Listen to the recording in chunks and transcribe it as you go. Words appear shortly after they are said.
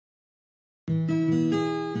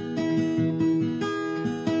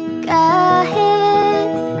Kahit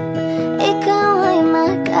ikaw ay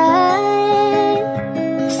magalit,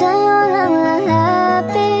 sa'yo lang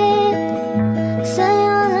lalapit,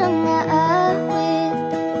 sa'yo lang aawit.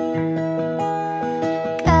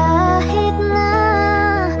 Kahit na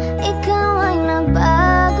ikaw ay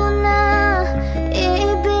nagbago na,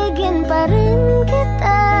 iibigin pa rin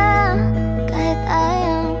kita kahit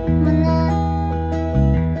ayaw mo na.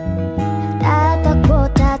 Tatakbo,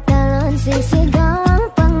 tatalon, sisigaw ang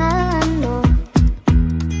pangalan mo.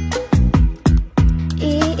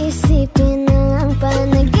 Iisipin na lang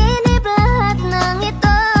panaginip lahat ng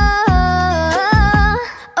ito.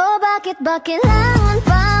 Oh, bakit ba kailangan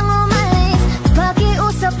pang umalis?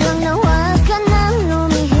 Pakiusap lang na huwag ka nang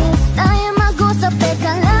lumihis. Tayo mag-usap,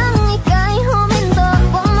 teka lang, ika'y huminto.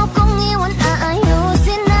 Huwag mo kong iwan,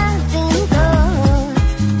 aayusin natin to.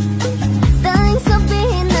 Daling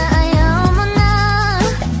sabihin na ayaw mo na,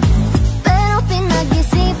 pero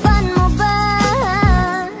pinag-isipan mo ba?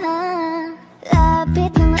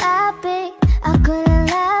 Lapit ng lapit, ako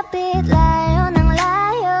lalapit, layo ng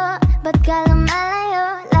layo. Ba't ka lumalayo?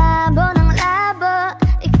 Labo ng labo,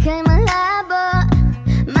 ika'y malabo,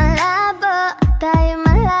 malabo, tayo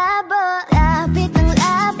malabo. Lapit ng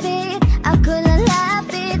lapit, ako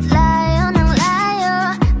lalapit, layo ng layo.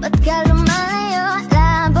 Ba't ka lumalayo?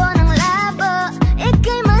 Labo ng labo,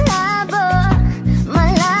 ika'y malabo,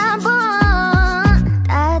 malabo.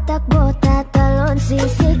 Tatakbo, tatalon,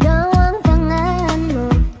 sisigaw ang pangalan mo.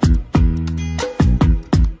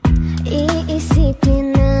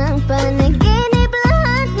 Iisipin na lang panaginip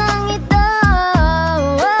lahat ng ito.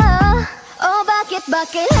 Oh, bakit ba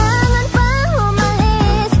kailangan pang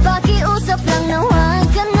umalis? Pakiusap lang na huwag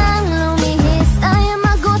ka nang lumihis. Tayo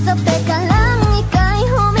mag-usap, teka lang, ika'y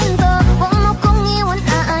huminto. Huwag mo kong iwan,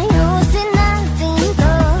 aayusin natin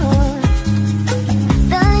to.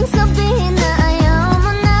 Daling sabihin na ayaw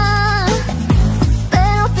mo na,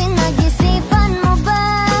 pero pinag-isipan mo ba?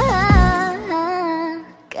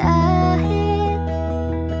 Kahit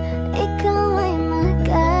ikaw ay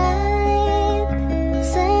magalit,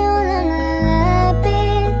 sa'yo lang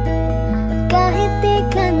lalapit, kahit di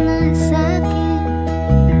ka na sa'kin.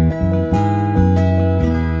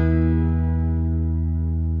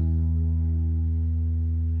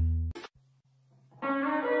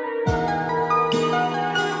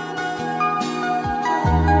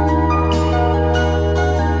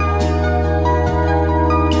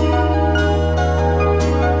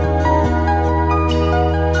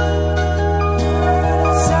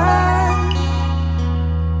 Saan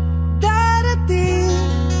darating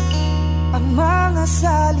ang mga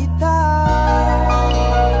salita?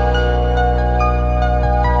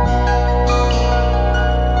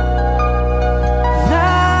 Na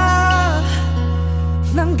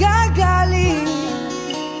nanggagaling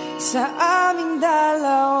sa aming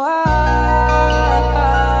dalawa.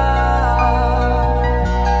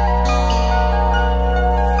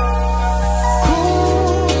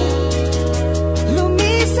 Kung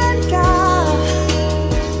lumisan ka,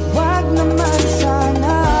 wag naman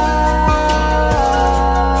sana.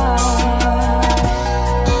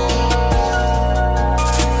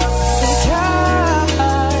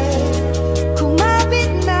 Ika'y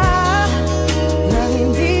kumapit na nang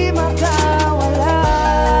hindi makawala.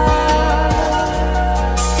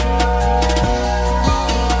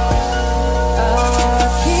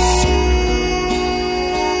 Aking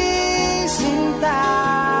sinta,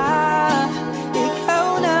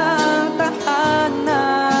 ikaw na ang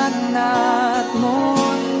tahanan at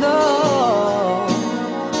mundo.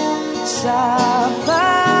 Sa pagbalik,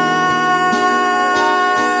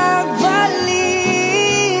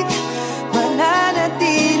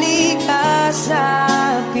 mananatili ka sa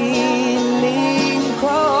piling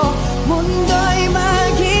ko. Mundo'y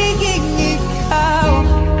magiging ikaw.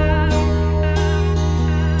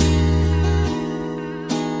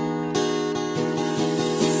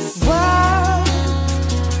 Wag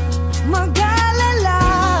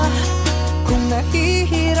mag-alala kung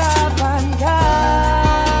nahihirapan ka.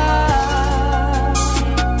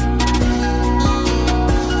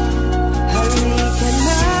 Halika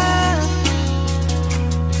na,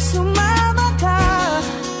 sumama ka,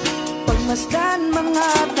 pagmasdan mga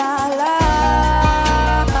tala.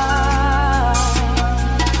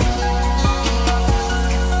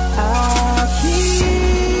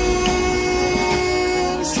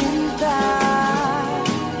 Aking sinta,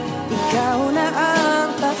 ikaw na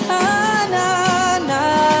ang tahanan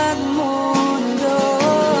at mundo.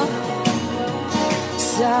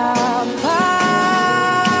 Sa pagbalik,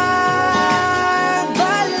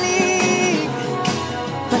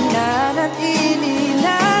 mananatili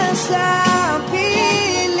na sa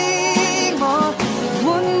piling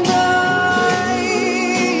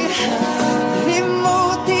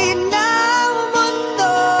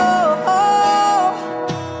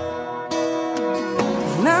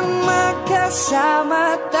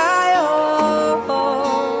magkasama tayo.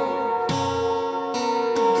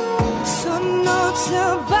 Sunod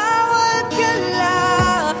sa bawat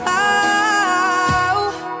galaw,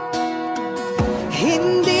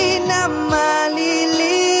 hindi na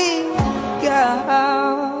maliligaw.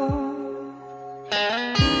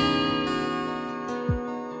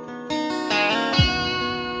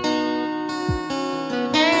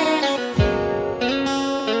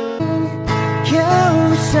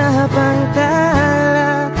 Kausap ang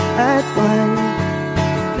tala at buwan,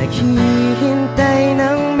 naghihintay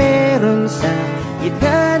ng meron sa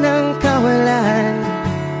gitna ng kawalan.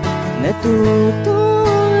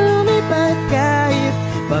 Natutong lumipad kahit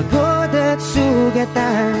pagod at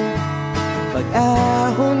sugatan.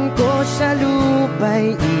 Pag-ahon ko sa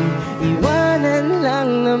lupa'y iiwanan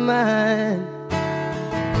lang naman.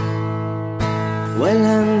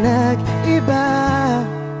 Walang nag-iba.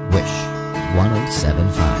 Wish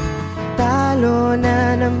 107.5. Talo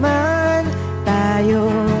na naman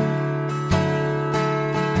tayo.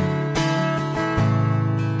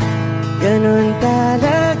 Ganun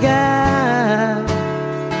talaga,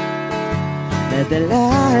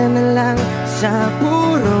 nadala na lang sa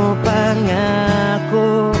puro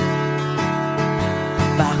pangako.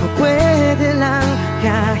 Baka pwede lang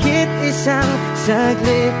kahit isang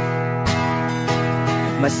saglit,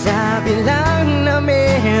 masabi lang na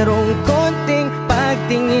merong konting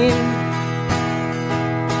pagtingin.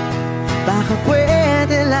 Baka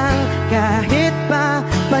pwede lang kahit pa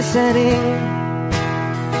pasaring.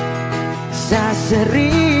 Sa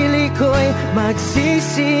sarili ko'y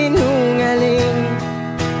magsisinungaling.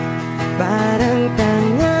 Parang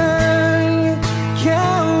tangang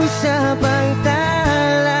kausap ang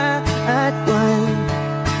tala at buwan,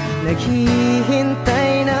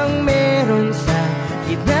 naghihintay ng meron sa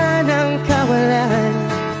gitna ng kawalan.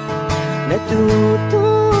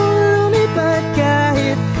 Natutong lumipad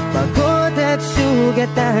kahit pagod at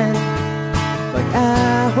sugatan.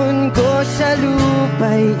 Pag-ahon ko sa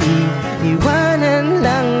lupa'y iiwanan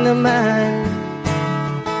lang naman.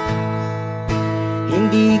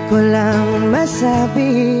 Hindi ko lang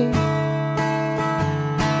masabi,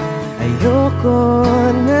 ayoko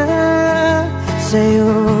na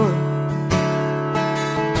sa'yo.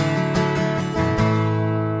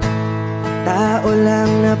 Tao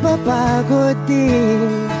lang napapagod din,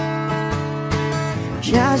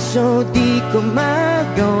 kaso di ko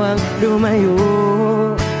magawang lumayo.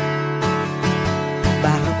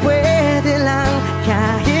 Baka pwede lang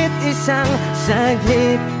kahit isang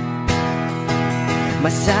saglit,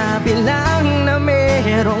 masabi lang na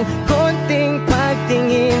merong konting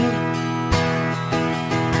pagtingin.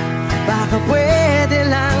 Baka pwede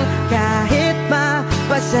lang kahit pa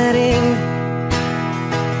pasaring.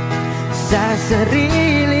 Sa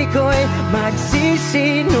sarili ko'y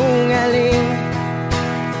magsisinungaling.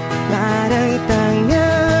 Parang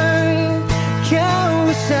tangang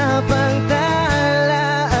kausap ang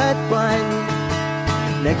tala at buwan,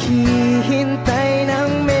 naghihintay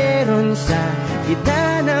ng meron sa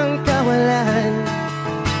gitna ng kawalan.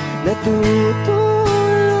 Natutong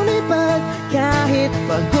lumipad kahit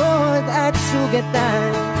pagod at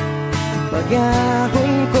sugatan.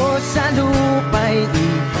 Pag-ahon ko sa lupa'y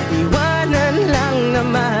iiwanan lang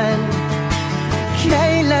naman.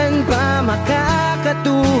 Kailan ba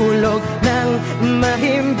makakatulog ng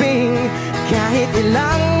mahimbing? Kahit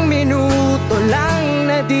ilang minuto lang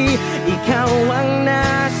na di ikaw ang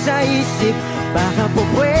nasa isip. Baka po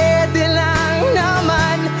pwede lang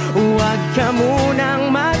naman, huwag ka munang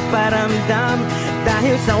magparamdam.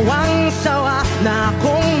 Dahil sawang-sawa na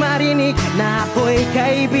akong marinig na ako'y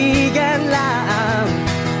kaibigan lang.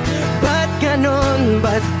 Ba't ganon?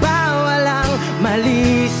 Ba't ba walang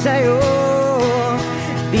mali sa'yo?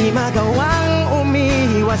 Di magawang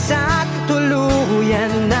umiwas at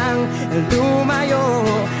tuluyan ng lumayo.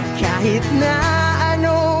 Kahit na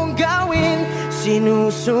anong gawin,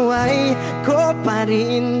 sinusuway ko pa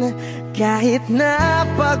rin. Kahit na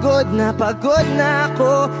pagod na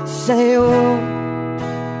ako sa'yo.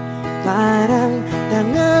 Parang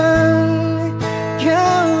tangang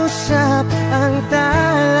kausap ang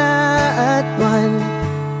tala at buwan,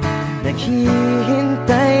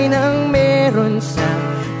 naghihintay ng meron sa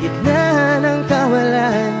gitna ng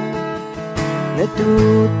kawalan.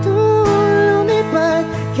 Natutong lumipad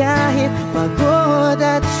kahit pagod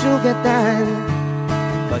at sugatan.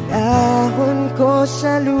 Pag-ahon ko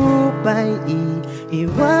sa lupa'y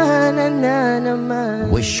iiwanan na naman.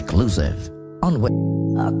 Wish exclusive on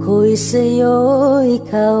Ako'y sa'yo,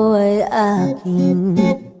 ikaw ay akin.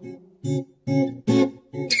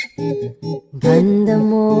 Ganda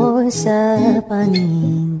mo sa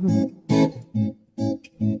paningin.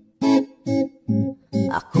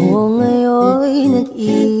 ngayon'y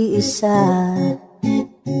nag-iisa.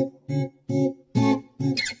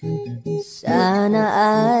 Sana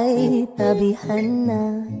ay tabihan na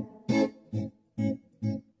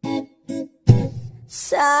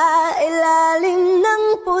sa ilalim ng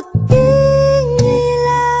puting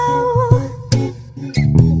ilaw,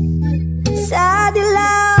 sa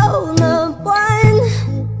dilaw na buwan.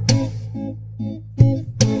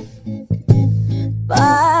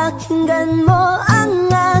 Pakinggan mo ang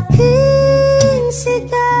aking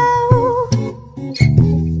sigaw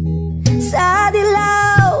sa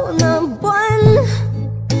dilaw na buwan.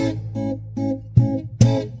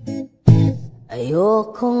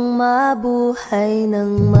 Ayokong mabuhay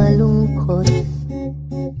ng malungkot.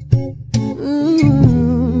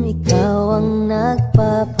 Ikaw ang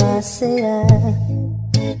nagpapasaya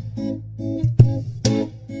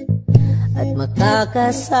at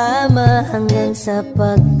makakasama hanggang sa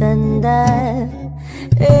pagtanda.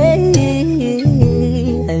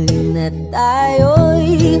 Halina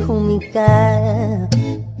tayo'y humikap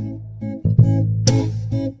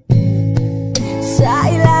sa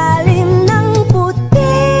ilalim ng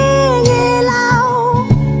puting ilaw,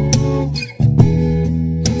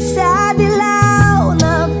 sa dilaw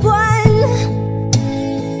na buwan.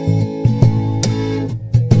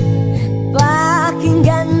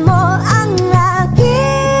 Pakinggan mo ang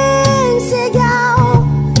aking sigaw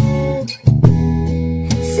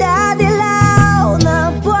sa dilaw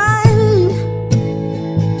na buwan.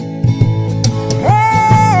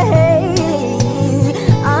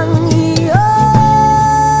 Ang iyong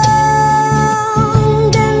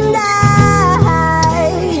ganda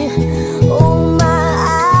ay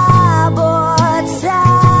umaabot sa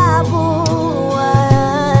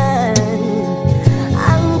buwan.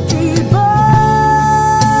 Ang tibok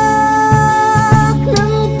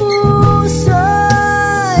ng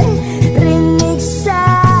puso'y rinig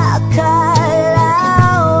sa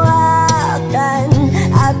kalawakan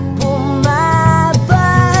at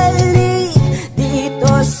bumabalik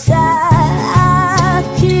dito sa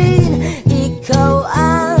akin. Ikaw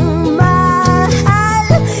ang mahal,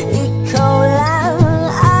 ikaw lang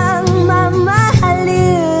ang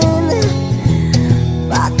mamahalin.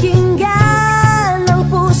 Pakinggan ang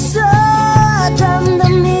puso,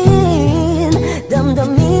 damdamin,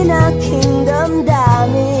 damdamin aking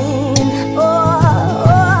damdamin.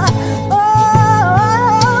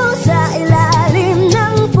 Sa ilalim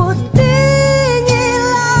ng puting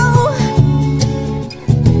ilaw,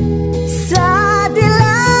 sa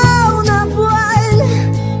dilaw na buwan.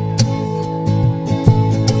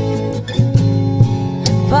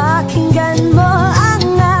 Pakinggan mo ang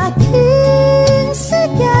aking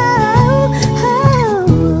sigaw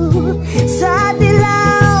sa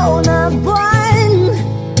dilaw na buwan.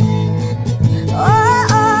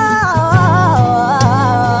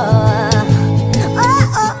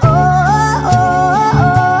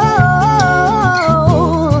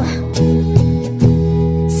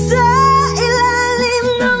 Sa ilalim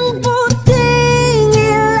ng puting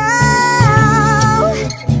ilaw,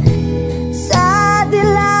 sa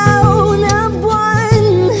dilaw na buwan.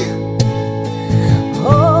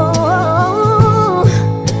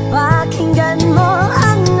 Pakinggan mo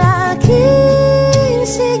ang aking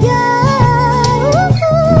sigaw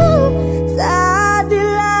sa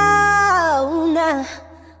dilaw na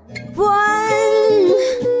buwan.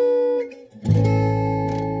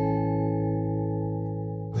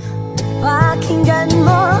 Pakinggan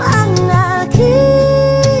mo ang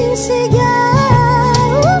aking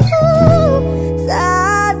sigaw sa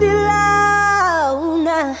dilaw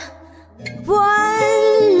na buwan.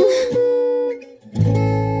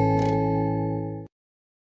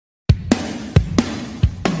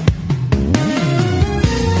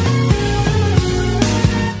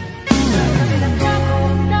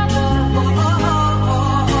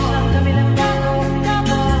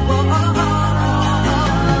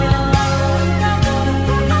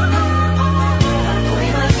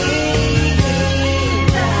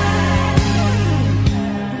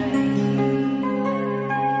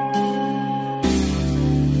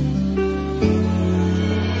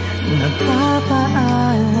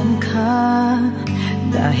 Nagpapaalam ka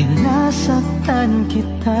dahil nasaktan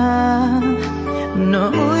kita.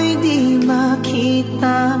 Nooy di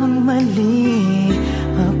makita mali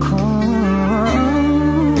ako.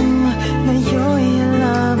 Ngayon'y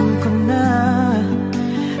alam ko na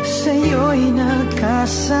sa'yo'y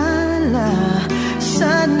nagkasala.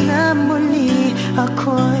 Sana muli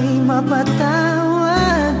ako'y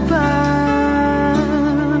mapatawad pa.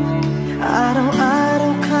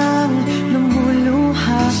 Araw-araw kang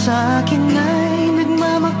lumuluha sa akin ay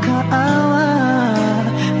nagmamakaawa.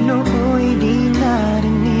 Nooy di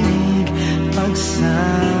narinig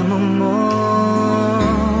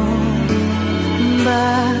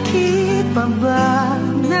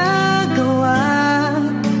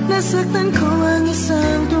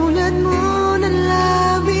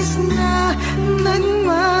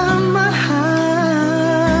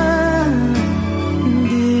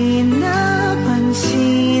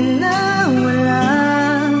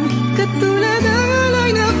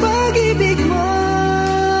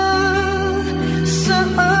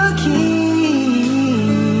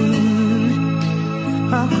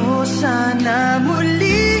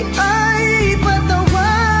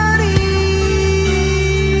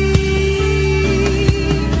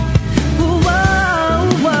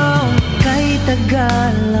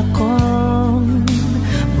Matagal akong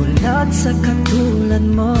bulag sa katulad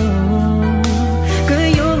mo.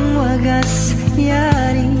 Kayong wagas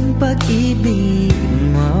yaring pag-ibig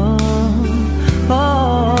mo.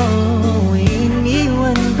 Oh,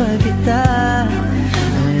 iniwan pa kita,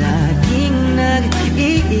 laging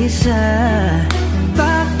nag-iisa.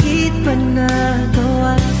 Bakit pa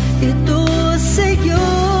nagawa ito sa'yo?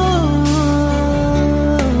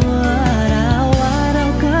 Araw-araw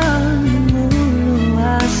kang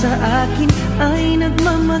lumuluha sa akin ay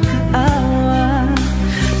nagmamakaawa.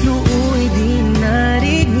 Luoy di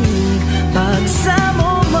narinig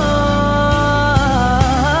pagsamo mo.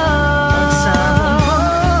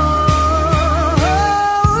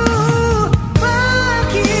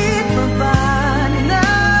 Bakit pa ba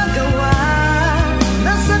nagawa?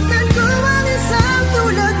 Nasaktan ko ang isang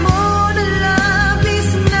tulad mo na labis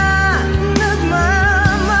na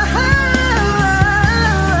nagmamahal.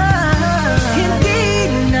 Hindi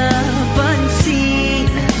napansin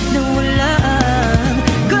na wala ang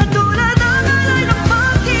katulad ng alay ng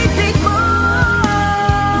pag-ibig mo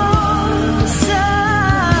sa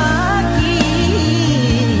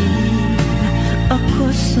akin.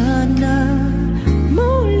 Ako sana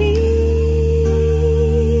muli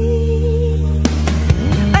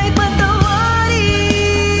ay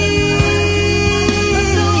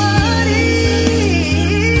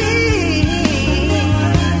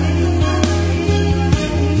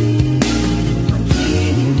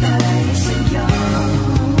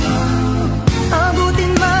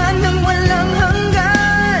abutin man ng walang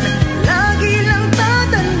hanggan, lagi lang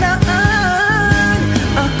tatandaan.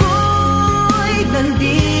 Ako'y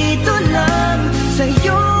nandito lang,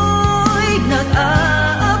 sa'yo'y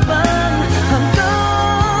nag-aabang.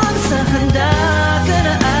 Hanggang sa handa ka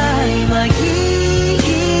na ay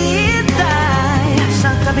maghihintay.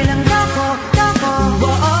 Sa kabilang dako, dako,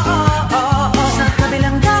 sa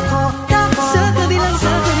kabilang dako, dako, sa kabilang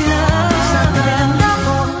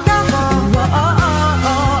dako, dako,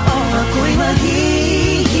 ako'y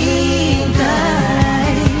maghihintay.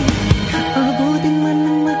 Abutin man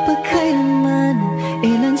ng magpagkailanman,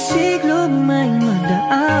 ilang siglo may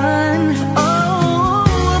madaan. Oh,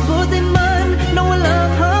 abutin man na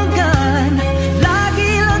walang hanggan, lagi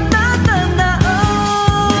lang tatandaan.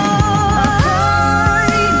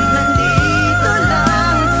 Ako'y nandito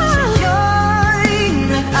lang, sa'yo'y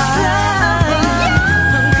nag-aabang.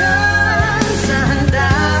 Hanggang sa handa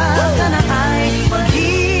ka na ay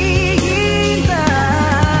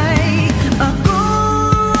maghihintay.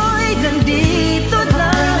 Ako'y nandito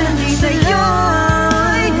lang,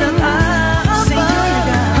 sa'yo'y nag-aabang.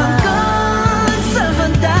 Hanggang sa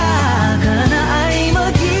handa ka na ay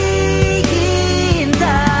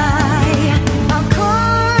maghihintay.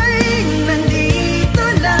 Ako'y nandito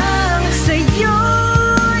lang,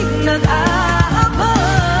 sa'yo'y nag-aabang.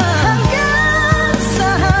 Hanggang sa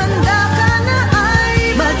handa ka na ay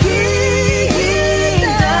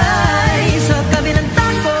maghihintay. Sa kabilang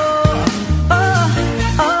dako,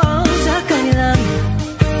 sa kabilang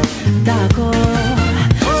dako,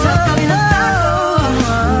 sa kabilang dako,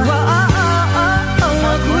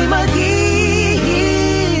 ako'y maghihintay.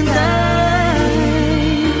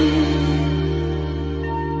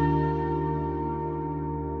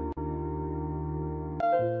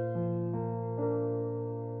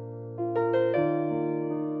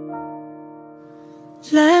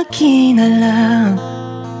 Lagi na lang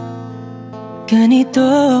ganito,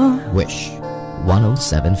 Wish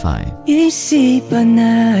 1075. isipan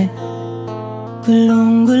ay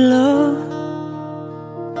gulong-gulo.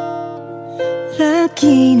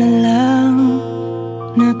 Lagi na lang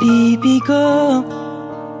nabibigo,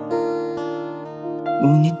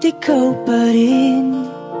 ngunit ikaw pa rin,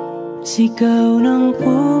 sigaw ng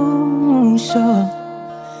puso.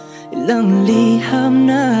 Ilang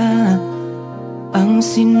liham na ang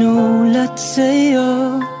sinulat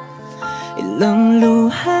sa'yo, ilang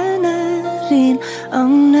luha na rin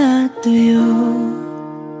ang natuyo.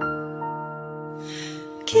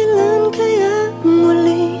 Kailan kaya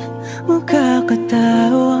muli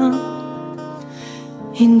makakatawang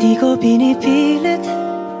hindi ko pinipilit,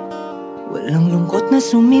 walang lungkot na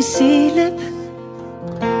sumisilip.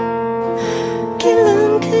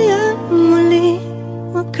 Kailan kaya muli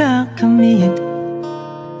makakamit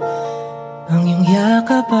ang iyong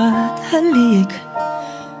yakap at halik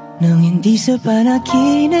nang hindi sa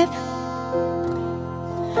panaginip?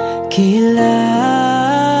 Kailan,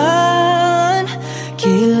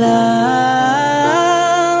 kailan,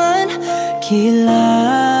 kailan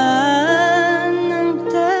ang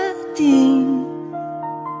dating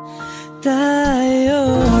tayo?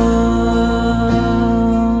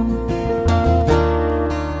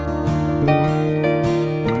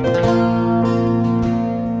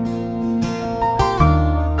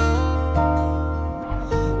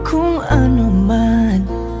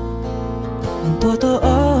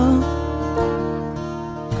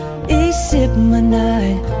 isip man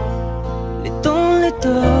ay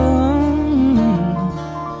litong-litong,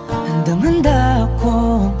 handang-handa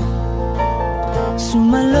akong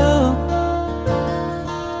sumalo,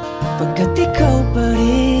 pagkat ikaw pa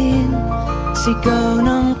rin sigaw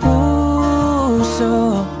ng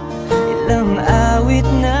puso. Ilang awit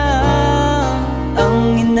na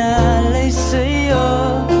ang inalay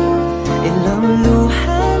sa'yo, ilang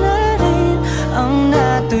luha na rin ang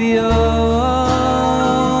natuyo.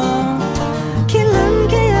 Kailan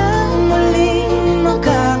kaya muling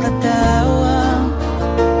makakatawa?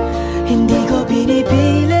 Hindi ko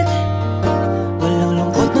pinipilit, walang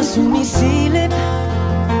lungkot na sumisilip.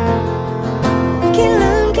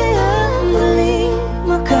 Kailan kaya muling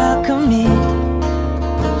makakamit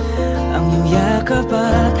ang iyong yakap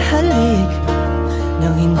at halik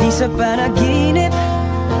nang hindi sa panaginip?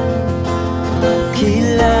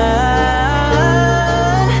 Kailan,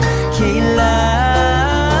 kailan,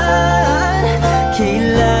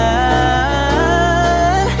 kailan,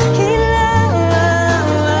 kailan,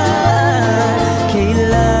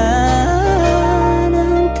 kailan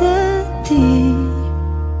ang dating?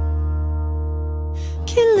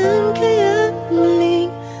 Kailan kaya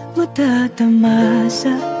muling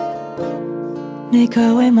matatamasa na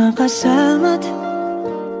ikaw ay makasama't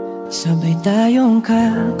sabay tayong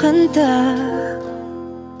kakanta?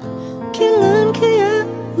 Kailan kaya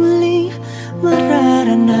muling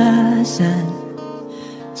mararanasan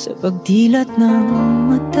sa pagdilat ng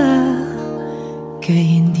mata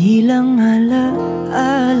kay hindi lang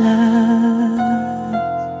alaala?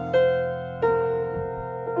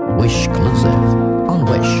 Wish Exclusive on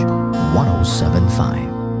Wish 107.5.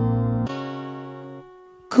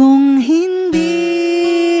 Kung hindi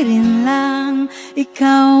rin lang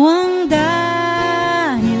ikaw ang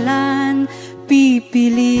dahilan,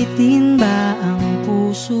 pipilitin ba ang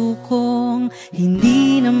puso kong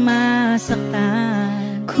hindi na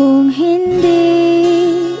masaktan? Kung hindi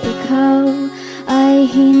ikaw ay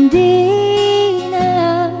hindi na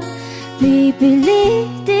lang,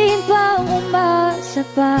 pipilitin pa umasa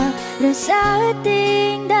para sa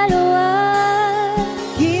ating dalawa.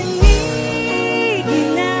 Giniginaw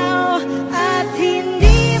at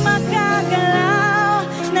hindi makagalaw,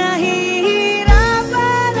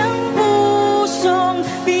 nahihirapan ang pusong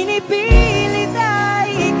pinipilit ay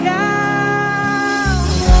ikaw.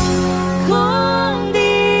 Kung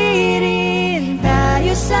di rin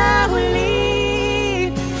tayo sa huli,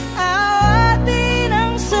 awatin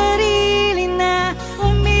ang sarili na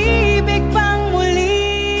umibig pang muli.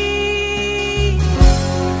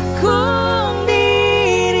 Kung di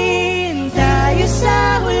rin tayo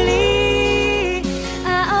sa huli,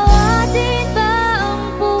 Aawatin ba ang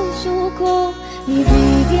puso ko,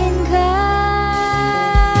 ibigin ka?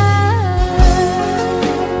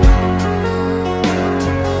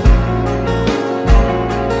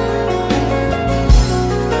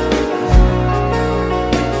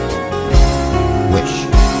 Wish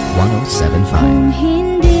 107.5. Kung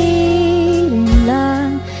hindi rin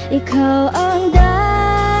lang ikaw ang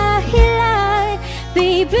dahilan,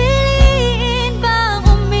 pipiliin bang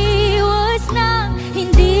umiwas nang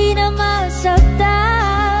hindi na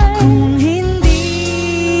masaktan? kung hindi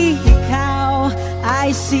ikaw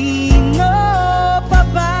ay sino pa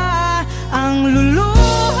ba ang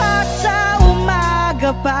luluha sa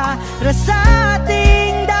umaga para sa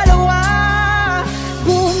ating dalawa?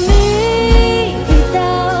 Bumibitaw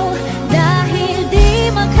dahil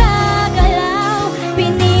di makagalaw,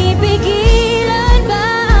 pinipigilan ba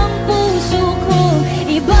ang puso ko,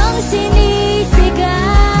 ibang sinisigaw?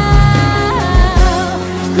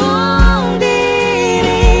 Kung di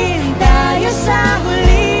rin tayo sa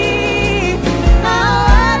huli,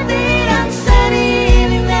 awatin ang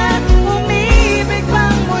sarili na umibig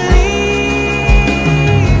pang muli.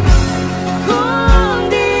 Kung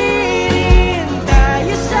di rin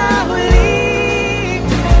tayo sa huli,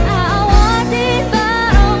 Aawatin ba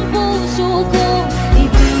ang puso ko,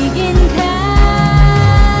 ibigin ka?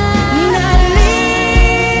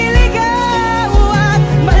 naliligaw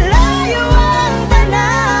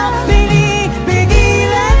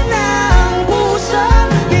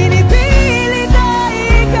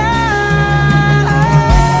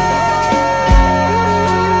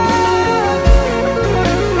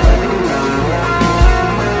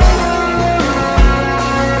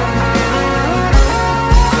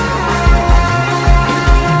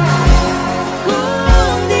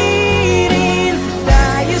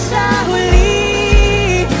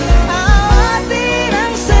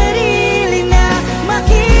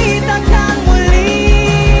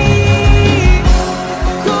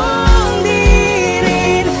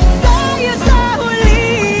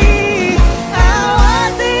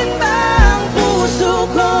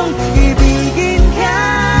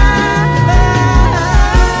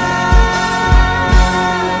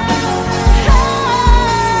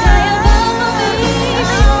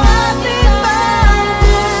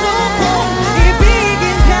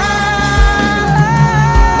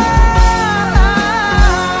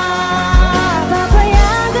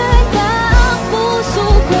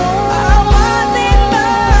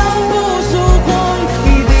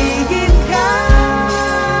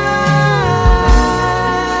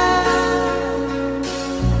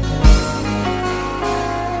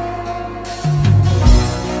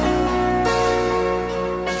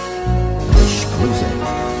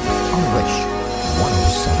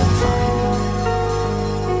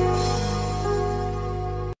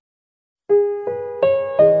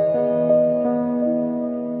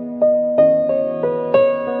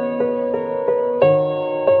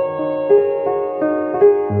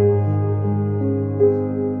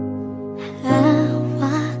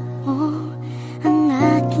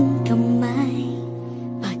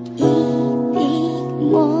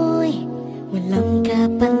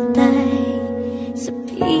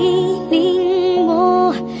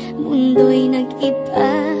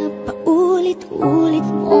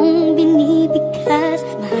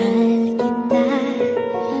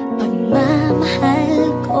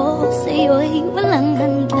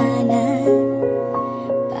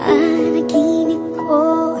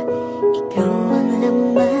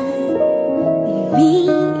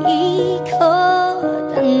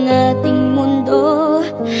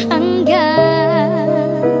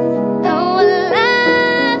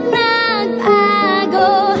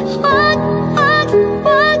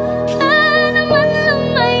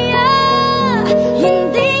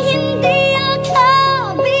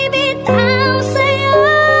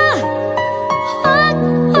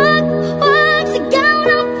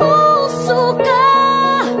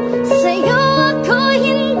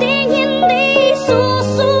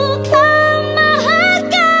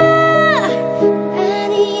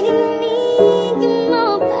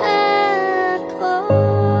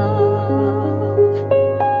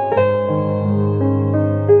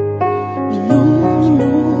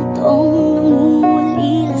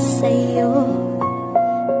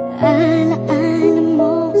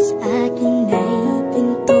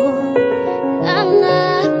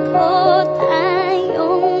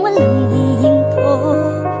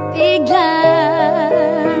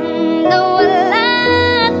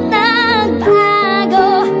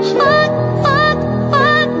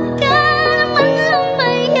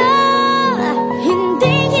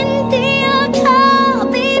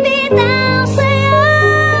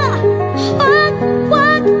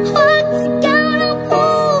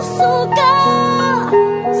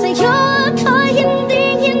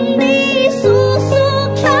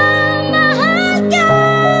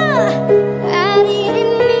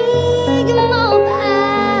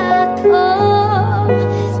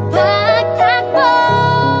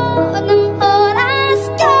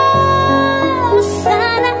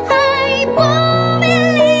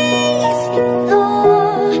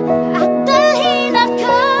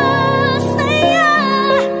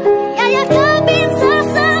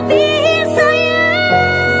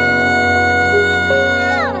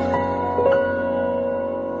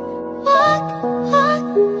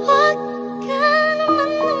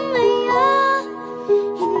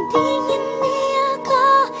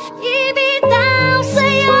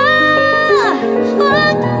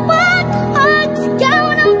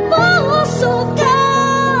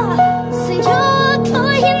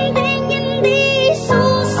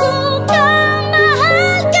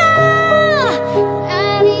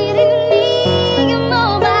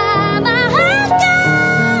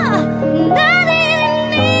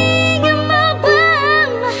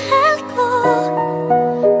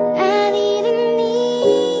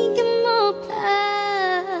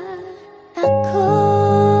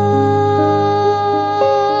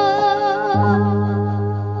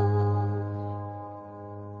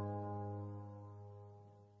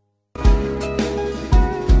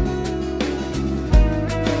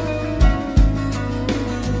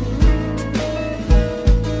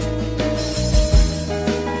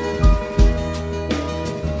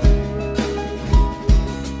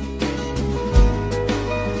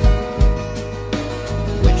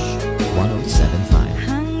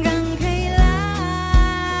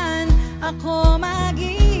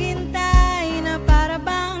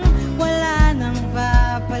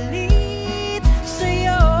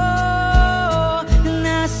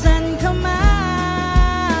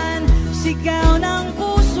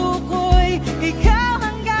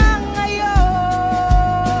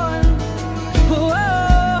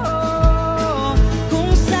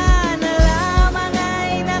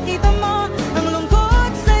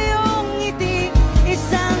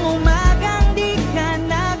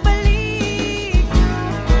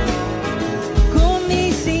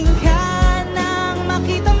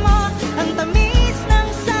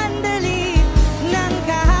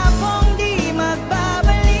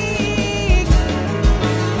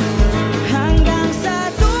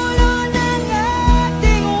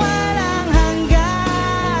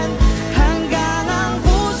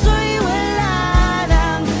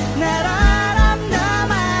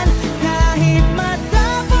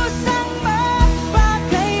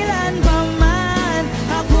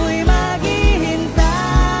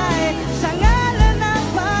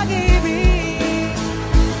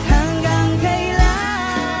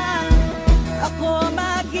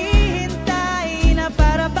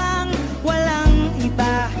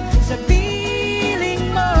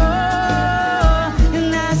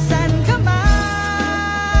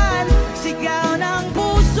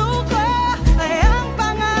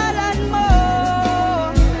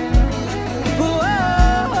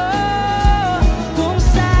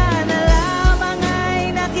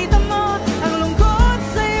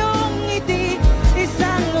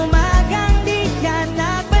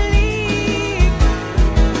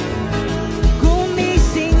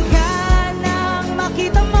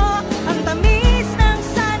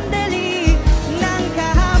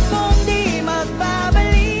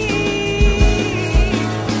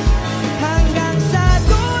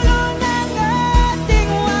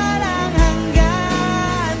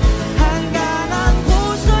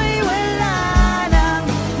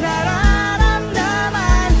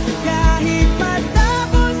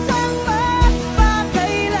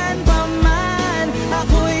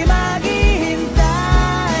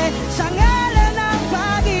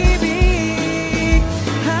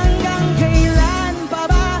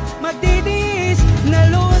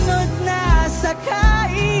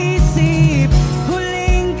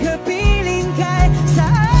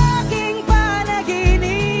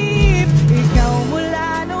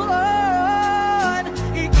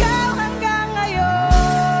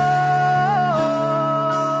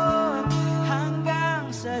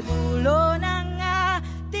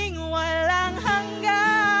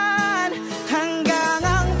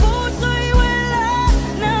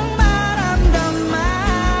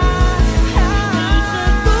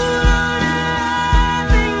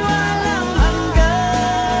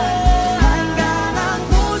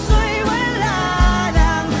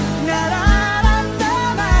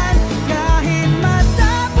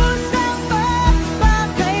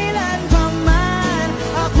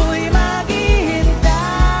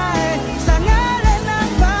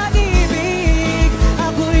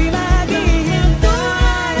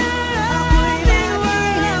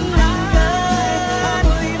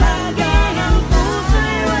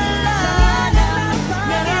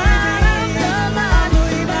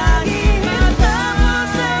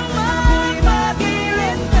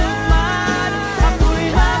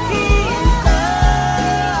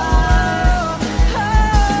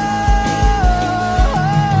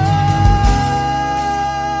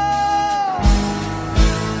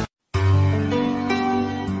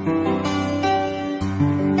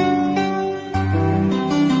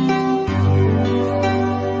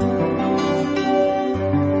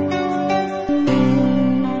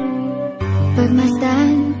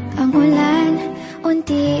Pagmasdan ang ulan,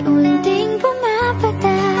 unti-unting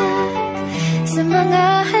pumapatak sa mga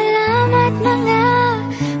halaman at mga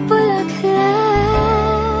bulaklak.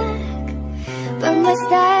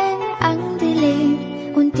 Pagmasdan ang dilim,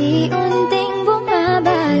 unti-unting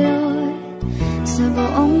bumabalot sa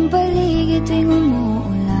buong paligid tuwing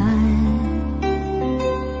umuulan.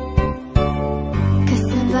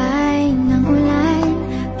 Kasabay ng ulan,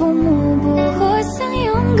 bumubuhos ang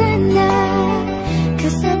iyong ganda.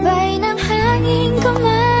 Kasabay ng hangin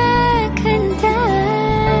kumakanta.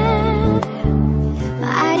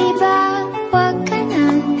 Maaari bang wag ka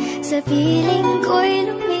nang sa piling ko'y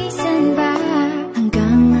lumisan ba,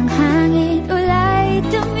 hanggang ang hangin ulay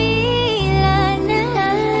tumila na.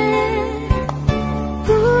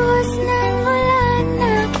 Buhos ng ulan,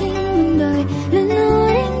 aking mundo'y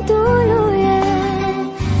lunuring tuluyan.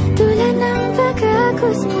 Tulad ng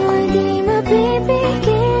pagkagos mo, di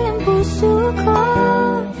mapipigil ang puso ko.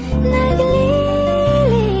 Nagliliyab,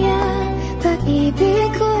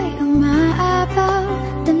 pag-ibig ko'y umaapaw,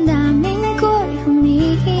 damdamin ko'y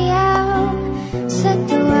humihiyaw sa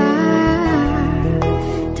tuwa.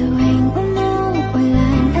 Tuwing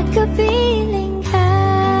umuulan at kapiling ka.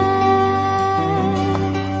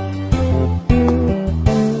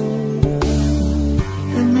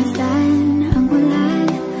 Pagmasdan ang ulan,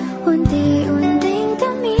 unti-unting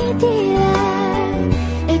tumitila.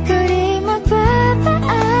 Ikaw rin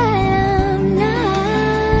magpapaalam na.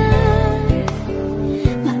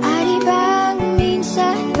 Maari bang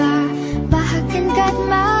minsan ba bahagan ka't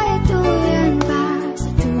maituyan pa, sa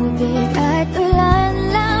tubig at ulan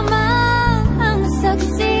lamang ang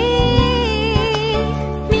saksi.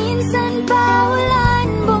 Minsan pa ulan,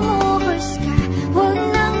 bumuhos ka, huwag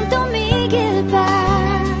nang tumigil pa.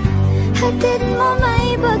 Hatid mo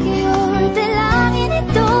may bagyo, dalangin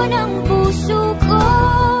ito ng puso ko.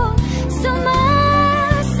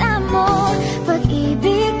 Sumasamo,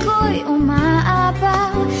 pag-ibig ko'y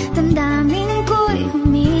umaapaw, damdamin ko'y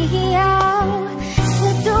humihiyaw sa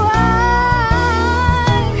tuwa.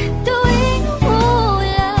 Tuwing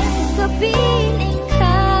umuulan, kapiling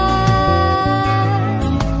ka.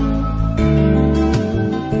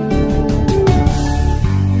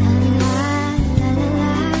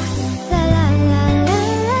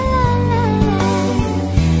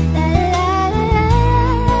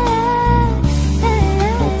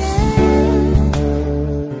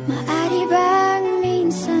 Maari bang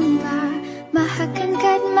minsan ba bahagan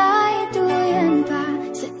ka't maituyan pa,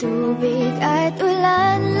 sa tubig at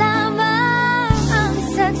ulan lamang ang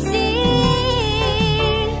saksi.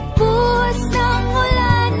 Buhos ng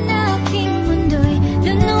ulan, aking mundo'y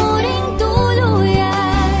lunuring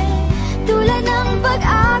tuluyan. Tulad ng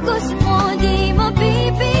pag-agos mo, di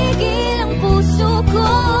mapipigil ang puso ko.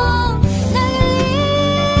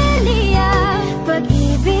 Nagliliyab,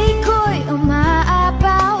 pag-ibig ko'y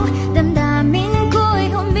umaapaw, damdamin ko'y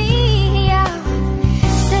humihiyaw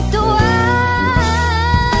sa tuwa.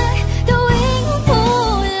 Tuwing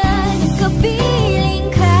umuulan, kapiling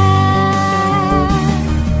ka.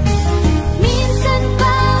 Minsan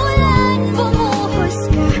pa ulan, bumuhos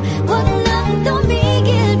ka, huwag nang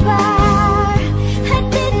tumigil pa.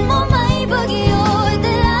 Hatid mo may bagyo,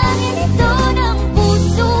 dalangin ito ng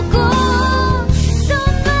puso ko.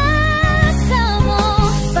 Sumasamo,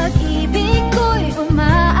 pag-ibig ko'y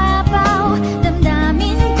umaapaw,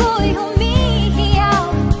 damdamin ko'y humihiyaw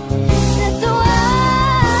sa tuwa.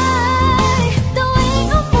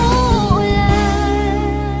 Tuwing umuulan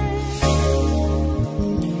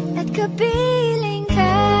at kapiling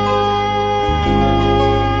ka.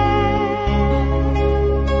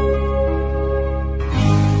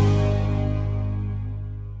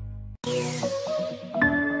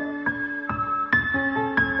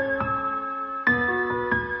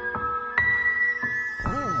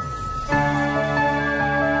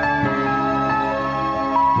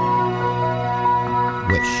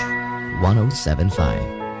 Wish 1075.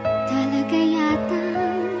 Talaga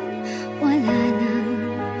yatang wala nang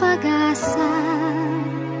pag-asa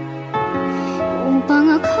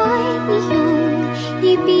upang ako'y iyong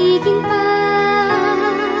ibigin pa.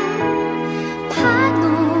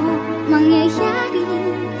 Paano mangyayari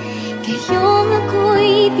kayong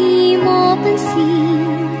ako'y di mo pansin?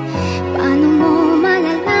 Paano mo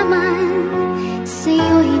malalaman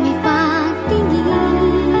sa'yo'y may pagtingin?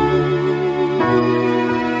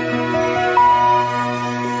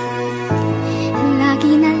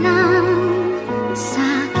 Lagi na lang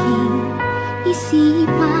sa'king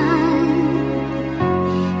isipan,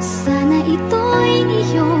 sana ito'y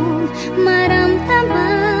iyong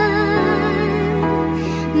maramdaman.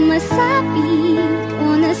 Masapit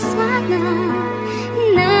ko na sana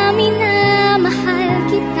namin na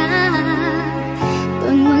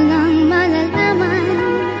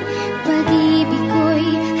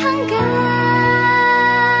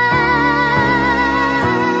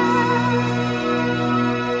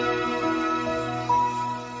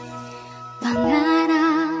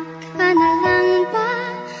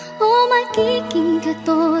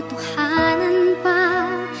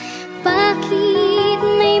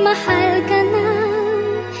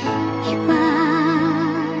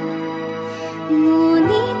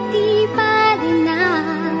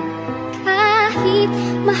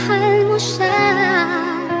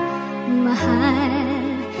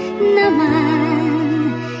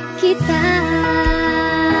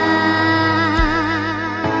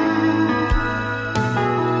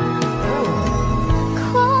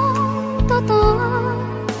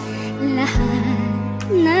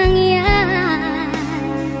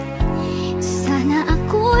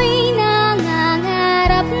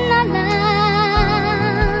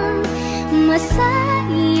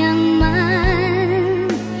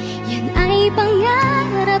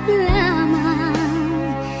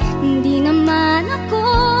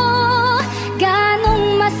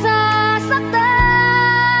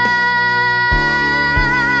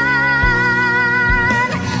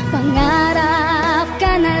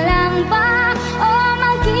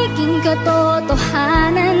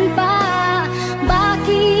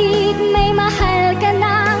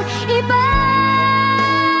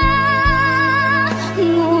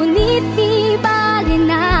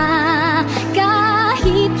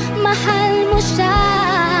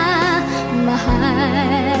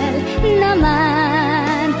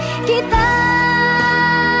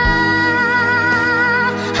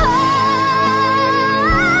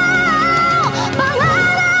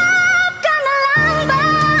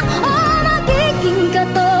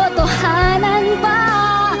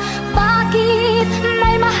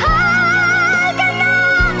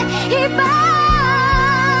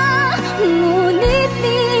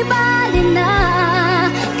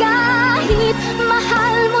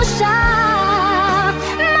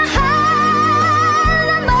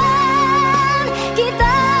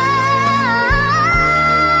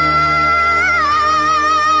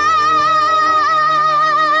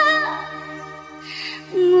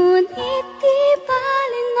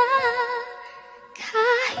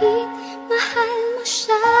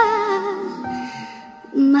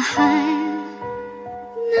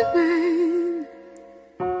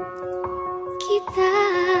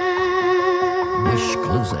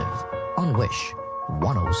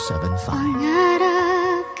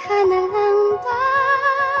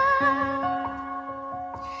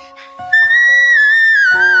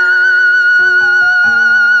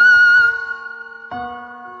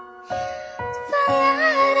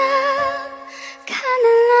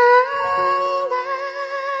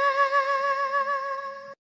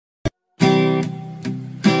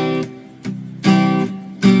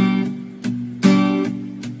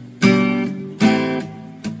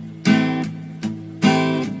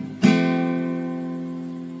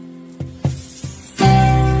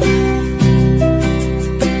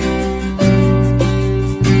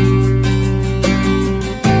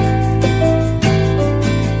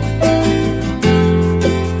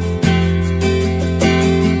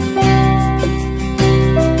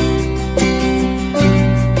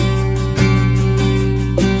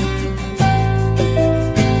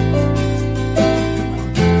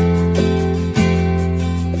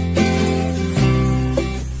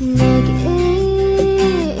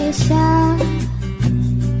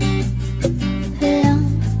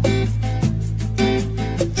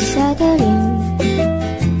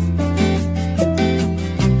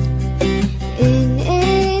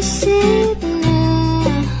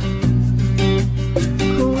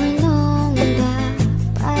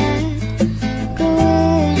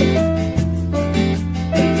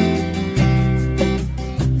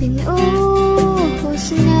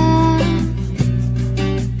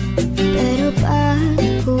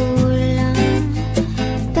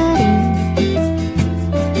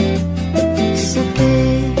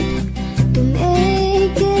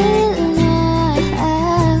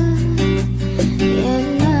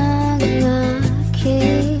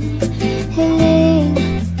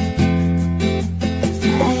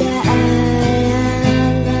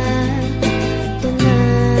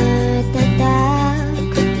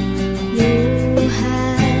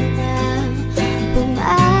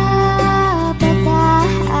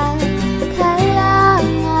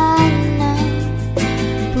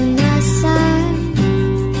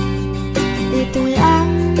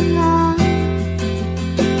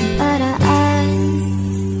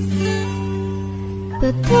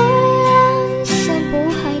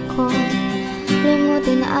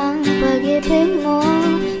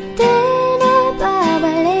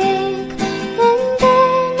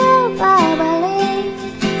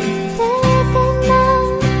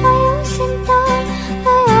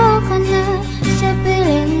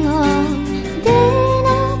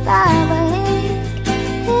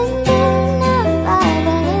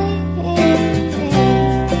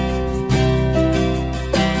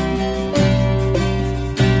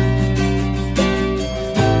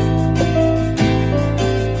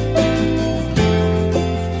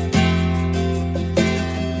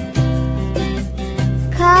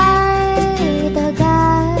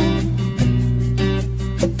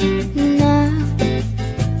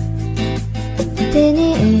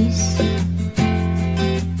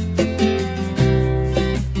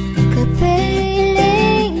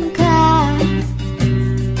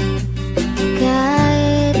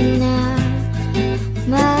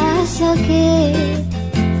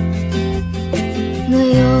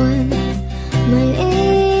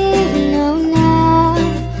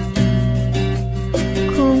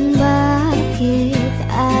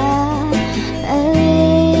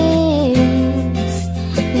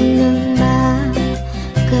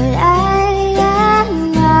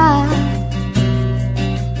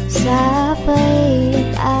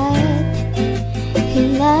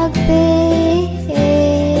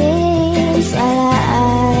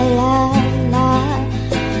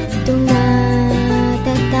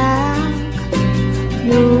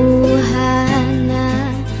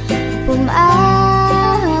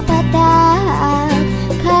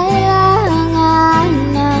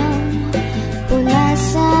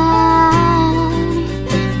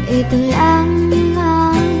ito lang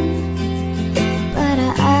ang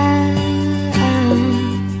paraan.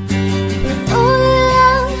 Patuloy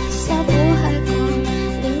lang sa buhay ko,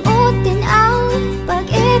 limutin ang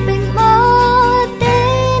pag-ibig mo. Di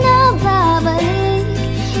na babalik,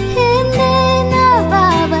 hindi na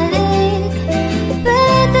babalik.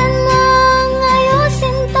 Pilitin lang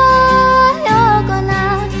ayusin to, ayoko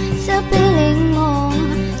na sa piling mo.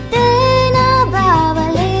 Di na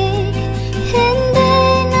babalik, hindi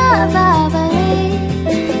na babalik.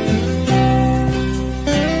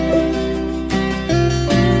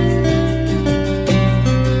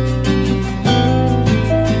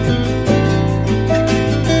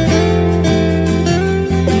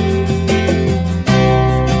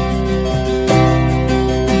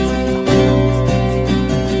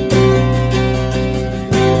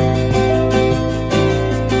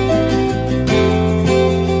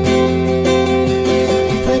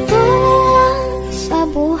 Patuloy sa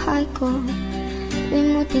buhay ko,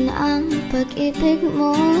 limutin ang pag-ibig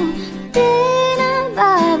mo. Di na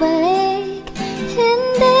babalik,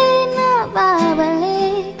 hindi na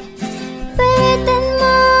babalik. Pilitin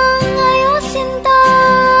mong ayusin to,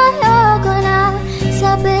 ayoko na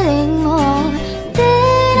sa piling mo. Di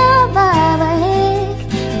na babalik,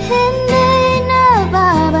 hindi na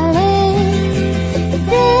babalik.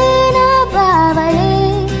 Di na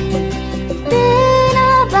babalik, di na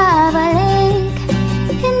babalik.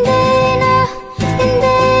 Hindi na,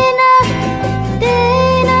 hindi na, di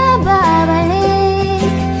na babalik.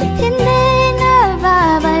 Hindi na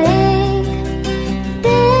babalik,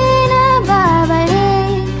 di na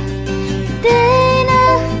babalik. Di na,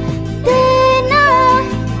 di na,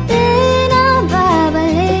 di na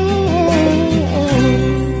babalik.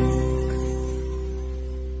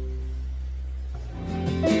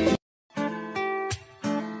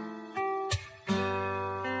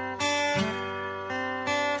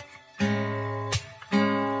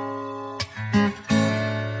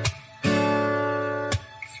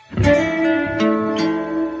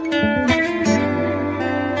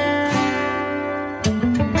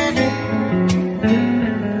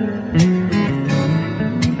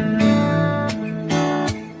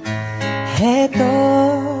 Heto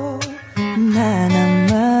na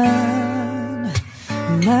naman,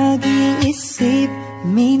 nag-iisip,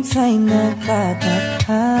 minsan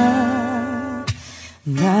nagtataka.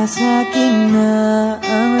 Nasa akin na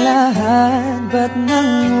ang lahat, ba't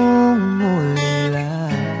nangungulila?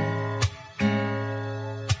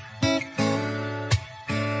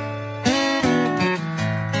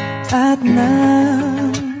 At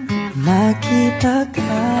nang makita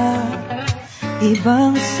ka,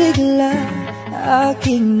 ibang sigla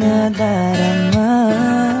aking nadarama.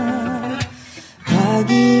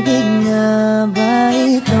 Pag-ibig nga ba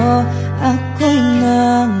ito? Ako'y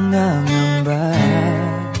nangangamba.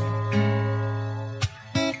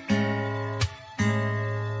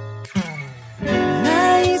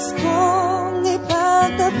 Nais kong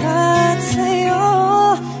ipagtapat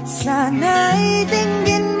sa'yo, sana'y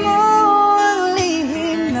dinggin mo ang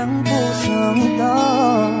lihim ng pusong ito.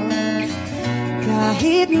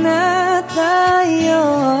 Kahit na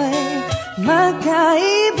tayo'y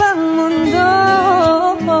magkaibang mundo,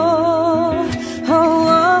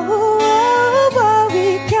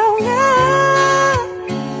 ikaw nga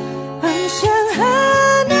ang siyang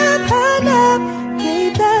hanap-hanap. Kay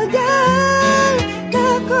tagal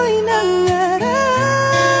ako'y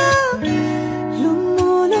nangarap,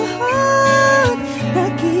 lumuluhod,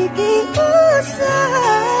 nakikiusap.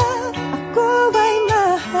 Ako ba'y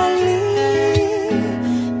mahalin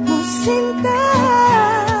mo, sinta?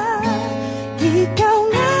 Ikaw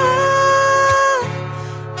nga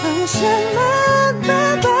ang siyang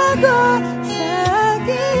magbabago sa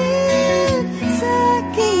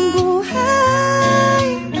aking buhay.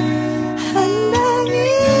 Handang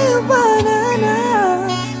iwanan ang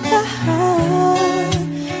lahat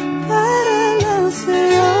para lang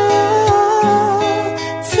sa'yo,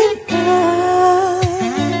 sinta.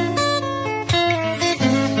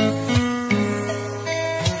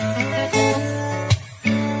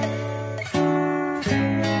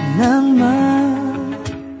 Nang makilala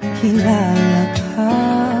ka,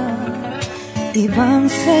 ibang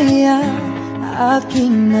saya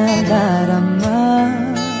aking nadarama.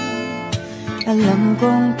 Alam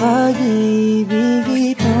kong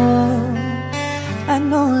pag-ibig ito,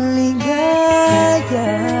 anong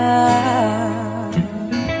ligaya.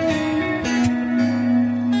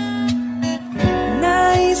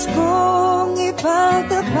 Nais kong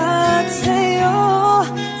ipagtapat sa'yo,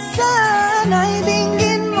 sana'y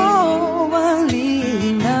dinggin mo ang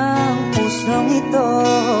lihim ng pusong ito.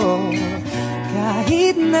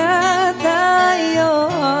 Kahit na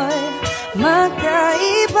tayo'y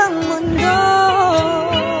magkaibang mundo.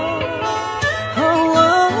 Oh,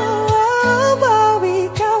 oh, oh, oh,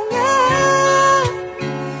 ikaw nga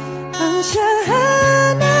ang siyang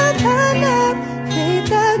hanap-hanap kay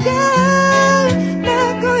tagal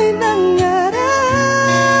na ako'y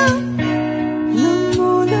nangarap. Nung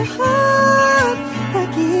muna lahat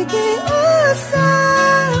nakikiusap,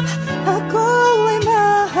 ako ay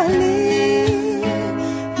mahalin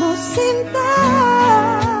mo sinta.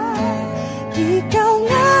 Ikaw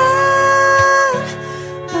nga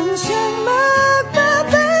ang siyang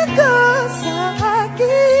magbabago sa aking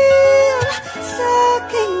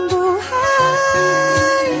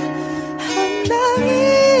buhay. Handang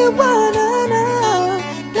iwanan ang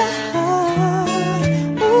lahat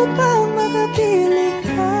upang makapiling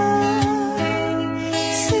ka,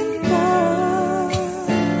 sinta.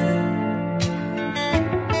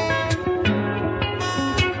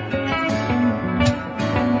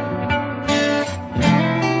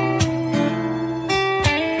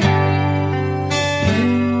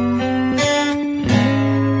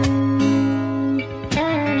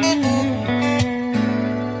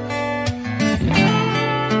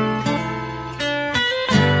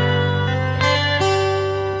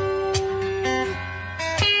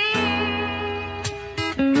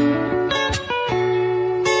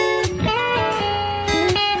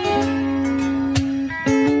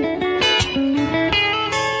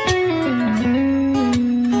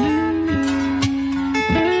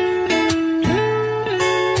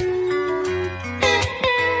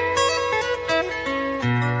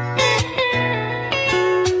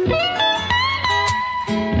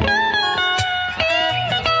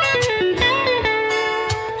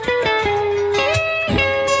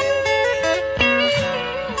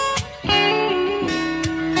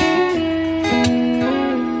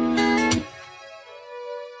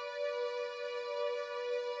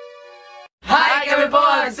 Hi kami po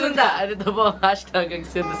ang Sunda! At ito po ang hashtag ang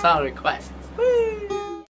Sunda Song Request.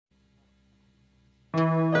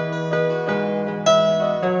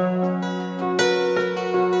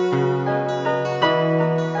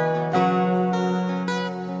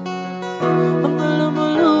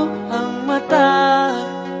 Mamalo-malo ang mata,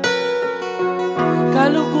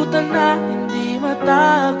 kalungkutan na hindi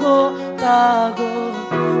matago-tago.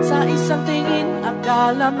 Sa isang tingin,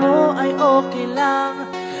 akala mo ay okay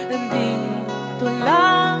lang. Nandito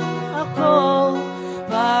lang ako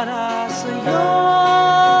para sa'yo,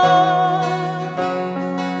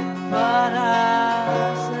 para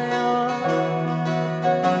sa'yo.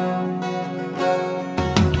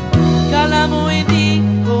 Kala mo hindi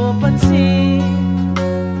ko pansin,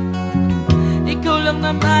 ikaw lang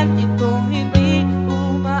naman itong hindi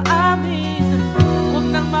umaamin. Huwag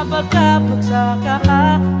nang mapagkapag sa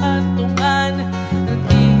kahantungan.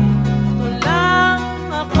 Nandito lang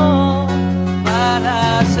ako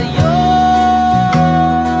para sa'yo,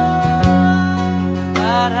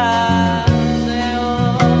 para sa'yo,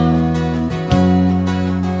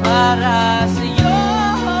 para sa'yo,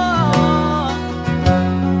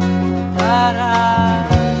 para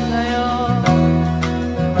sa'yo.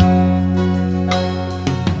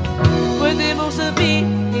 Pwede mong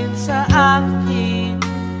sabihin sa akin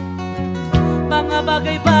mga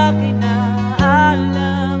bagay-bagay na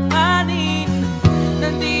alanganin.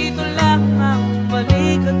 Nandito lang ang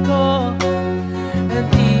balikat ko,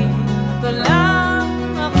 nandito lang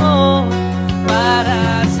ako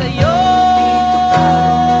para sa'yo,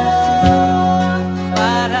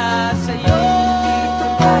 para sa'yo,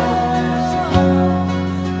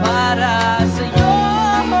 para sa'yo,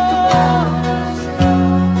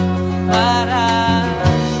 para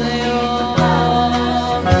sa'yo.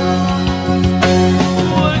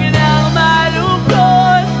 Huwag nang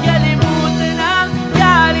malungkot, kalimutan ang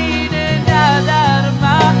galing na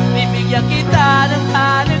nadarama. Bibigyan kita ng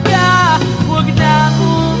halaga, huwag nang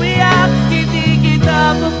umiyak, hindi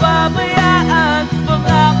kita papabayaan.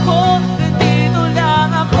 Pangako, nandito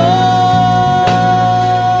lang ako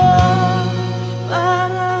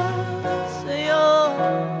para sa'yo,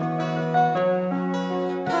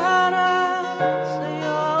 para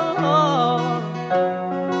sa'yo,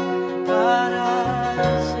 para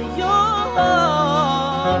sa'yo,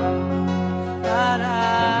 para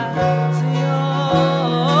sa'yo.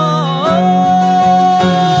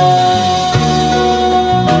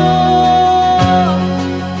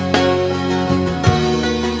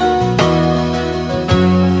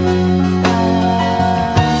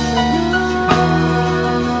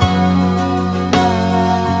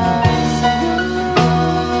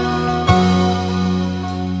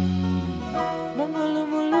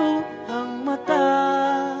 Mamalo-malo ang mata,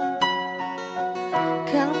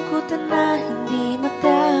 kalungkutan na hindi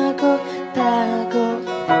matago.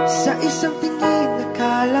 isang tingin,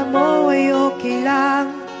 akala mo ay okay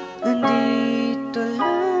lang. Nandito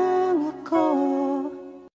lang ako.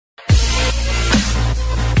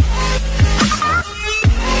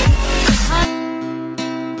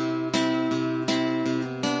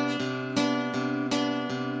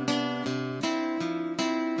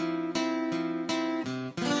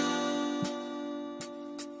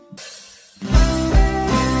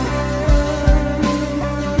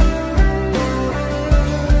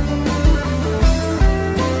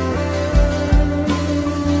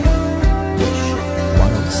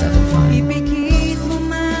 Ipikit mo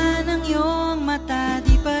man ang iyong mata,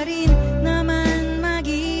 di pa rin naman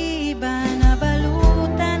mag-iiba.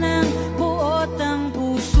 Nabalutan ng buot ang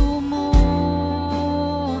puso mo.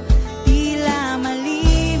 Tila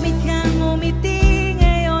malimit kang umiti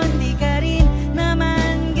ngayon, di ka rin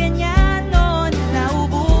naman ganyan noon.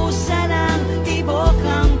 Naubusan ng tibok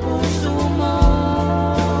ang puso mo.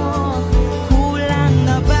 Kulang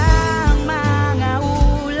na ba ang mga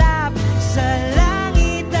ulap sa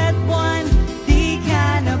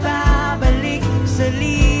sa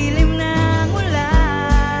lilim ng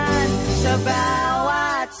ulan? Sa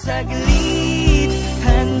bawat saglit,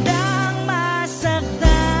 handang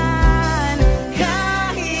masaktan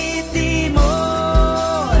kahit di mo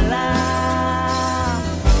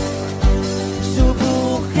alam.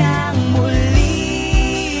 Subukang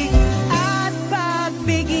muli at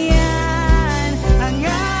pagbigyan ang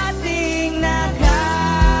ating nakaraan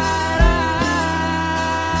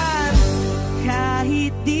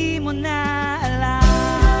kahit di mo na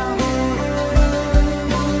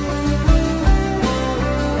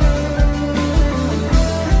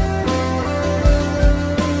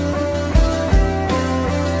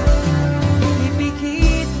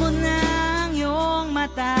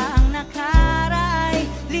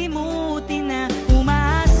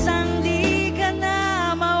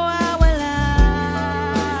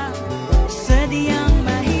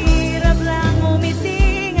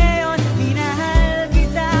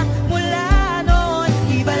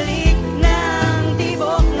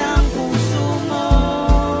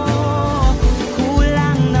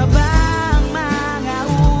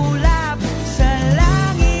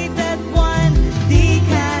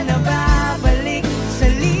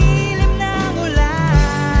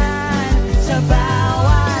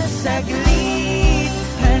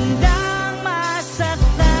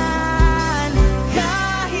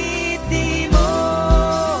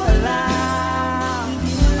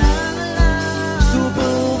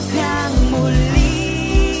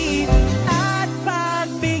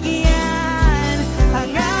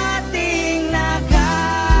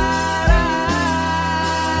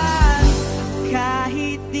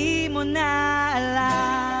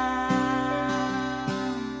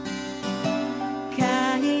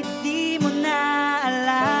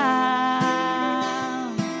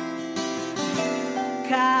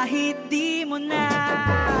kahit di mo na.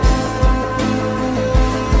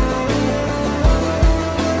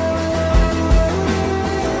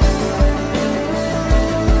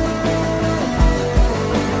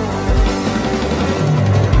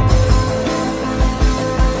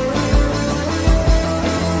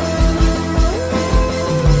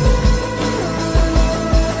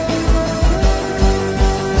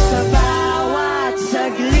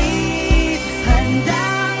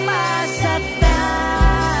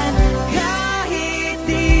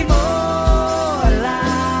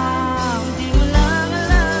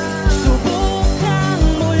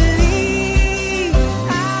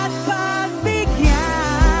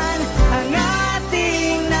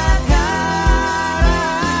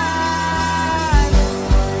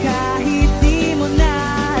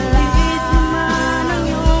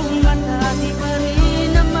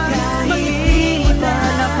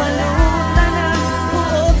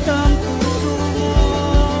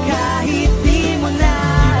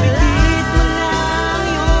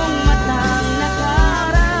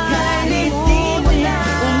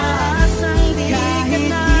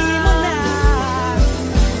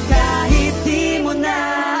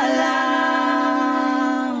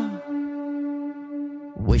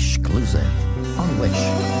 Wishclusive on Wish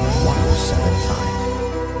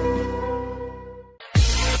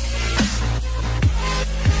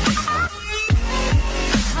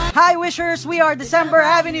 1075. Hi Wishers, we are December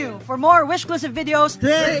Avenue. For more Wishclusive videos,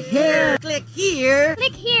 click here, click here,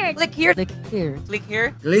 Click here. click here, click here, click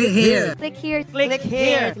here, Click here. Click here. click here, click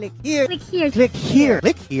here, Click here. Click here.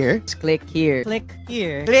 Click here. Click here. click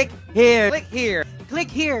here, click here, click here,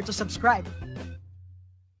 click here to subscribe.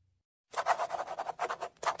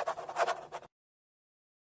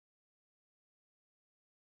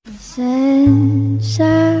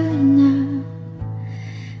 Pasensya na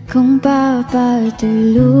Kung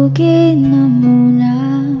papatulugin na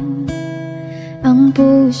muna ang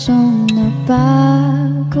pusong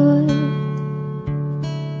napagod,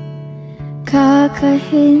 kakahintay.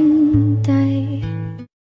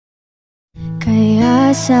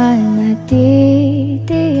 Kaya sa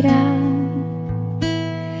natitirang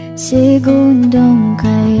segundong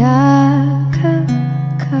kayakap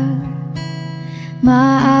ka,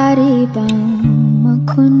 maaari bang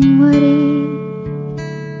magkunwari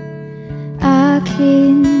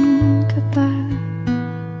akin ka pa?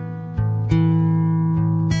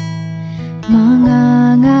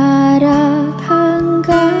 Mangangarap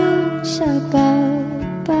hanggang sa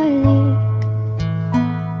pagbalik,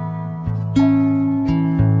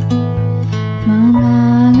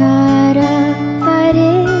 mangangarap pa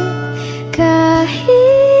rin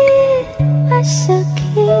kahit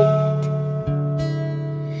masakit.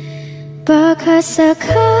 Baka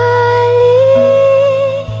sakali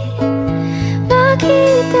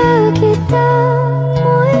makita kita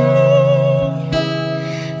muli,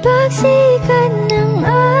 pagsikat ng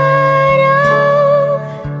araw,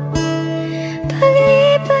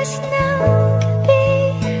 paglipas ng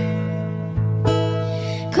gabi.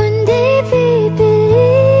 Kundi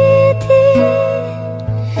pipilitin,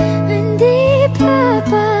 hindi pa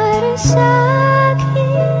para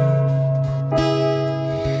sa'kin.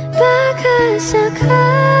 Baka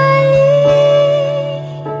sakali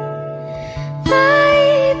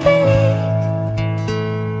maibalik,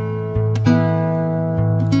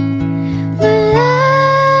 malaya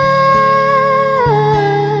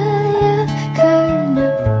ka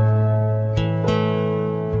na,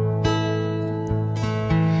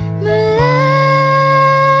 malaya.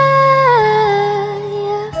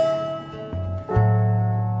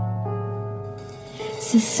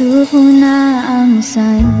 Susuko na ang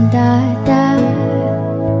sandata,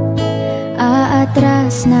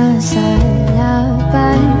 aatras na sa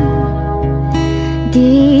laban.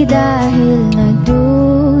 Di dahil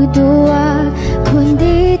nagduduwa,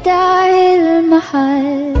 kundi dahil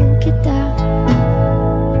mahal kita.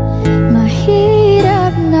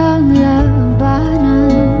 Mahirap ng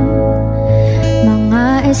labanan, mga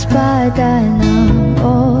espada ng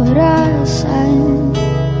orasan.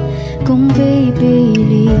 Kung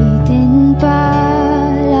pipilitin pa,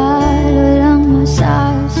 lalo lang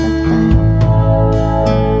masasaktan.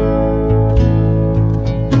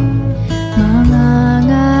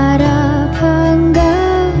 Mangangarap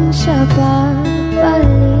hanggang sa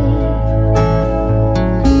pagbalik,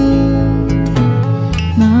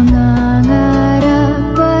 mangangarap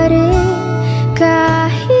pa rin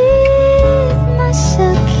kahit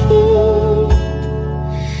masakit.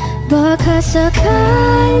 Baka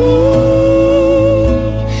sakali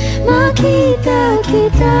makita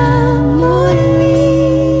kita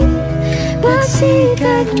muli,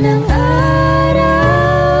 pagsikat ng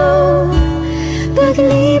araw,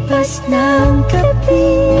 paglipas ng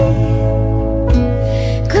gabi.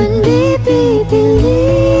 Kundi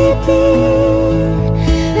pipilitin,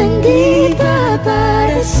 hindi pa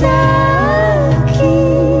para sa'kin.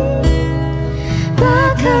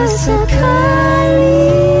 Baka sakali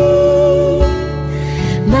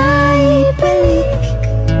maibalik,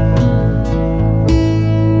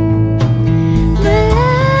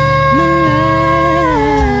 malaya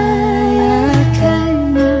ka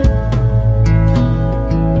na,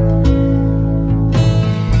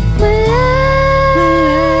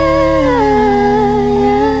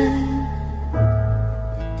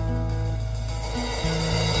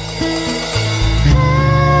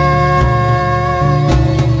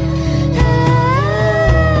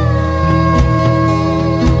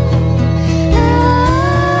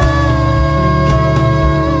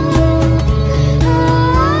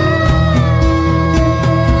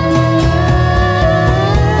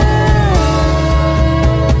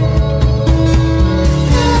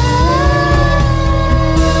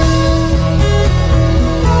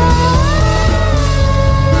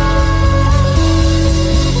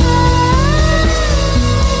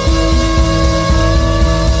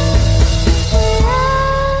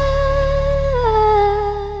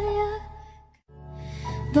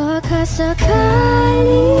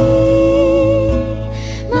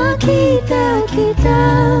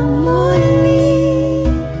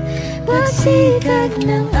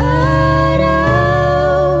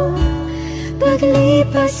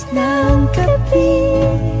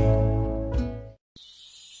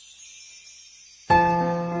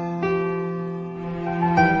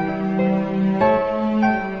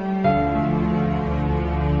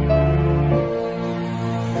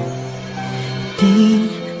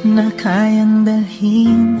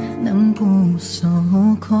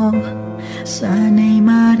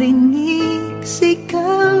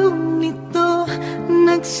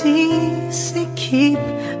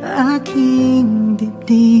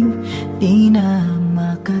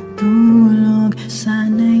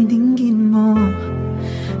 sana'y dinggin mo.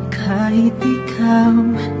 Kahit ikaw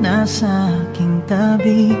nasa aking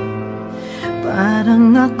tabi,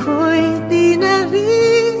 parang ako'y di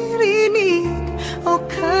naririnig o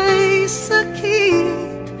kay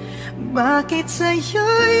sakit. Bakit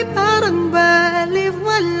sa'yo'y parang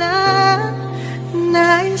baliwala?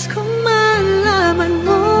 Nais kong malaman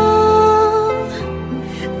mo,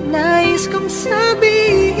 nais kong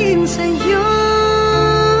sabihin sa'yo,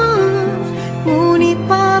 ngunit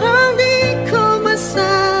parang di ko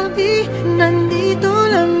masabi. Nandito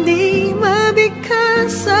lang di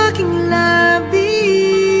mabigkas aking labi.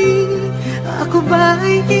 Ako ba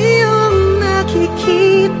ay iyong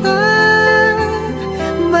nakikita?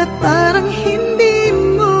 Ba't parang hindi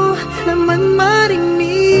mo naman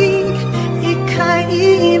marinig? Ika'y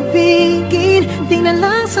iibigin, di na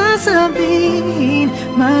lang sasabihin.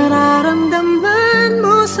 Mararamdaman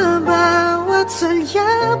mo sa bawat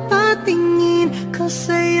salya, patingin ko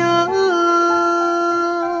sa'yo.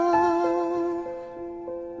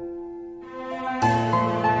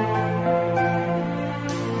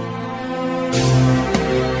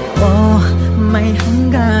 Oh, may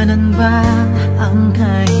hangganan ba ang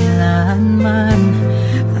kailanman?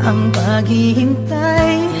 Ang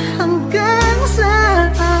paghihintay hanggang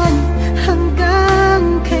saan?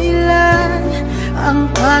 Hanggang kailan? Ang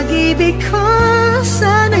pag-ibig ko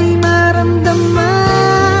sana'y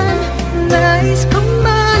maramdaman. Nais kong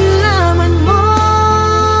malaman mo,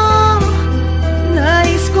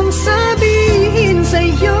 nais kong sabihin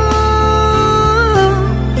sa'yo,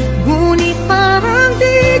 ngunit parang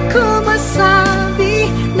di ko masabi.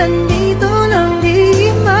 Nandito lang di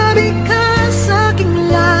mabigkas aking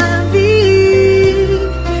labi.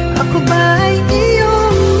 Ako ba'y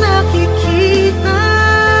iyong nakikita?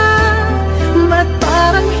 Ba't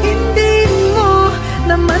parang hindi mo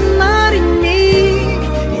na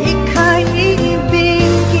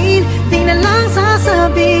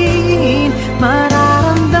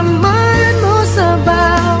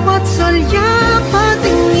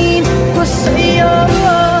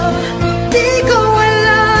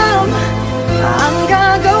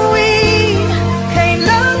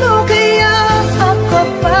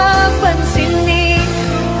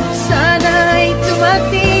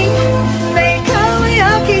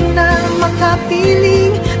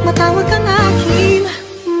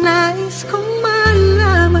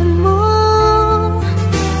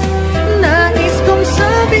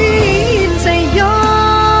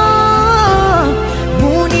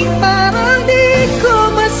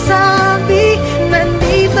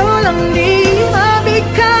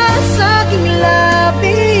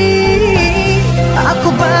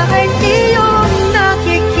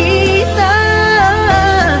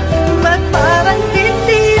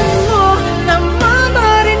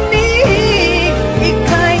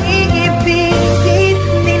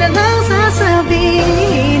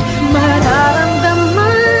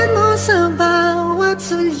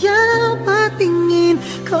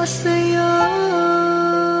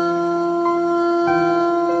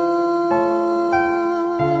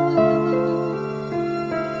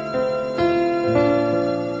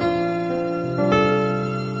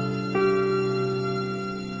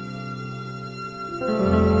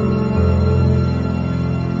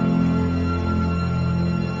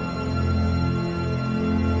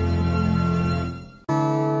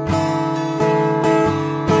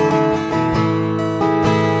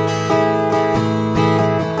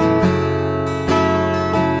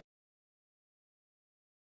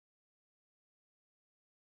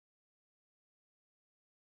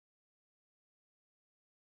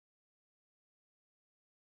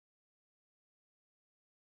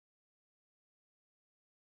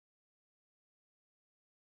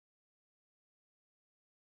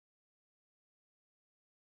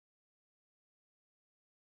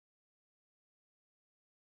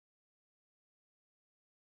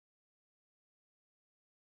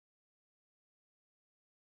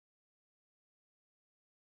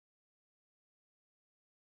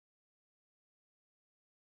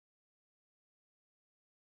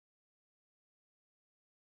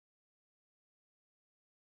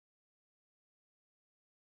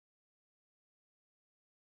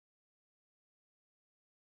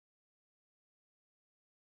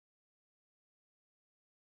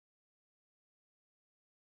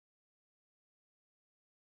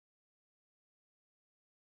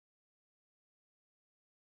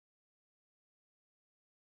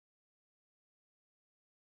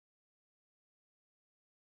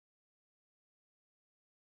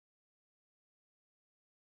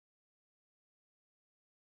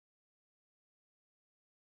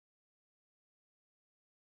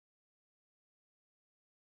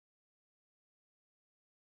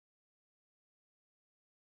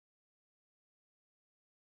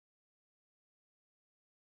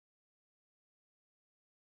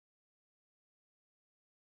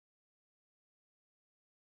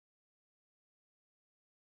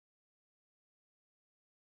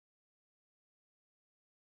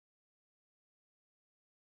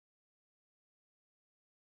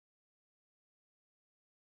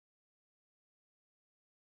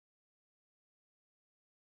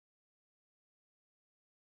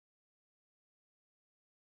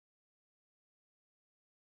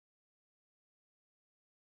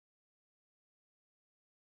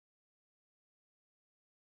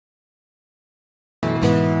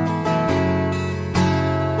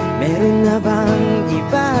meron na bang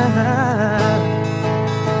iba?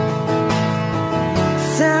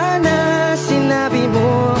 Sana sinabi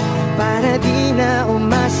mo para di na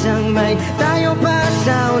umasang may tayo pa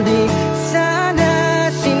sa uli. Sana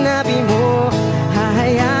sinabi mo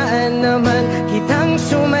hahayaan naman kitang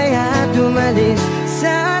sumaya at umalis.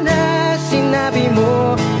 Sana sinabi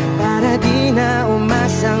mo para di na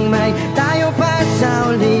umasang may tayo pa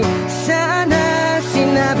sa uli. Sana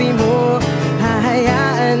sinabi mo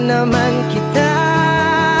hahayaan naman kita.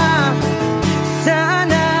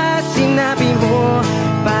 Sana sinabi mo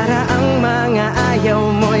para ang mga ayaw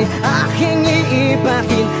mo'y aking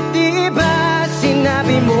iibahin. Di ba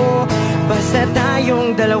sinabi mo basta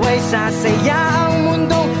tayong dalawa'y sasaya ang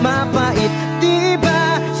mundong mapait? Di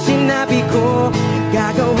ba sinabi ko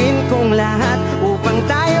gagawin kong lahat upang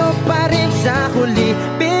tayo pa rin sa huli?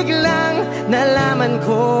 Biglang nalaman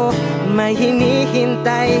ko may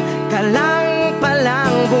hinihintay ka lang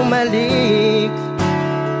palang bumalik.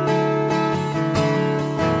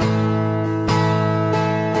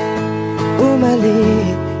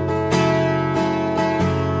 Bumalik.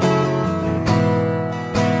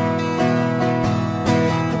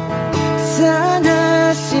 Sana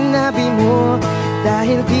sinabi mo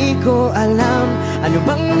dahil di ko alam ano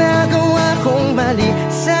bang nagawa kong mali.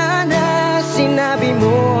 Sana sinabi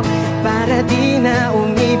mo para di na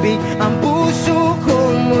umibig ang puso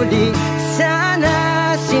kong muli.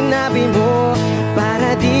 Sana sinabi mo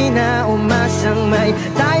para di na umasang may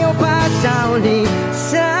tayo pa sa uli.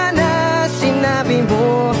 Sana sinabi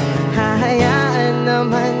mo hahayaan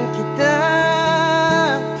naman kita.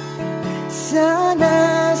 Sana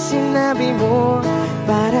sinabi mo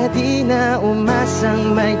para di na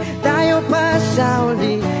umasang may tayo pa sa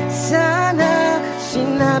uli. Sana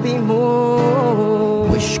sinabi mo.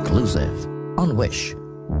 Wish Exclusive on Wish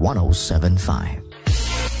 107.5.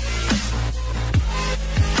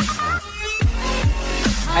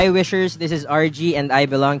 Hi Wishers, this is RG and I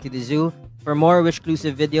belong to the zoo. For more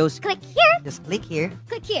Wish-clusive videos, Click here. just click here.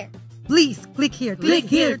 Click here. Please click here. Click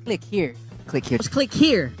here. Click here. Click here. Just click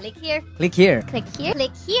here. Click here. Click here. Click here.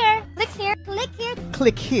 Click here. Click here.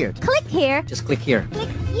 Click here. Click here. Click here. Just click here. Click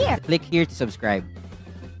here. Click here to subscribe.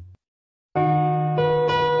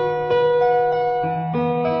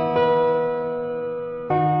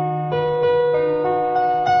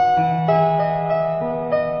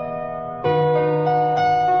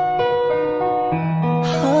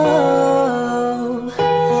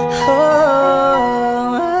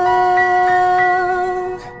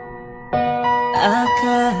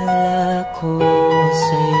 Akala ko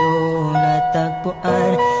sa'yo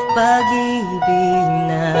natagpuan pag-ibig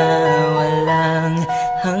na walang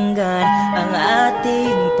hanggan ang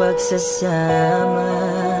ating pagsasama.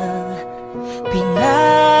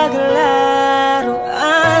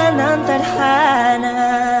 Pinaglaruan ng tadhana,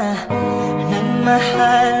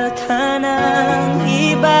 nagmahal ka ng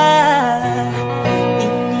iba.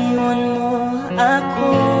 Iniwan mo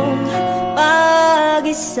akong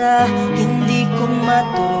mag-isa, hindi ko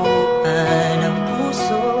maturuan ang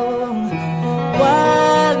pusong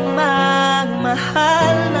huwag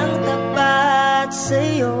magmahal ng tapat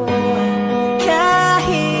sa'yo.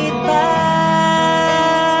 Kahit pa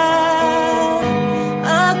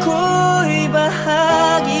ako'y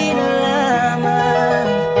bahagi na lamang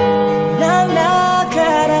ng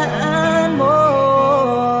nakaraan mo,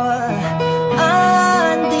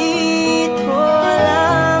 andito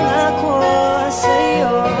lang ako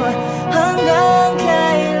sa'yo. Hanggang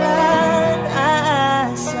kailan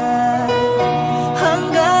aasa?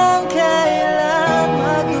 Hanggang kailan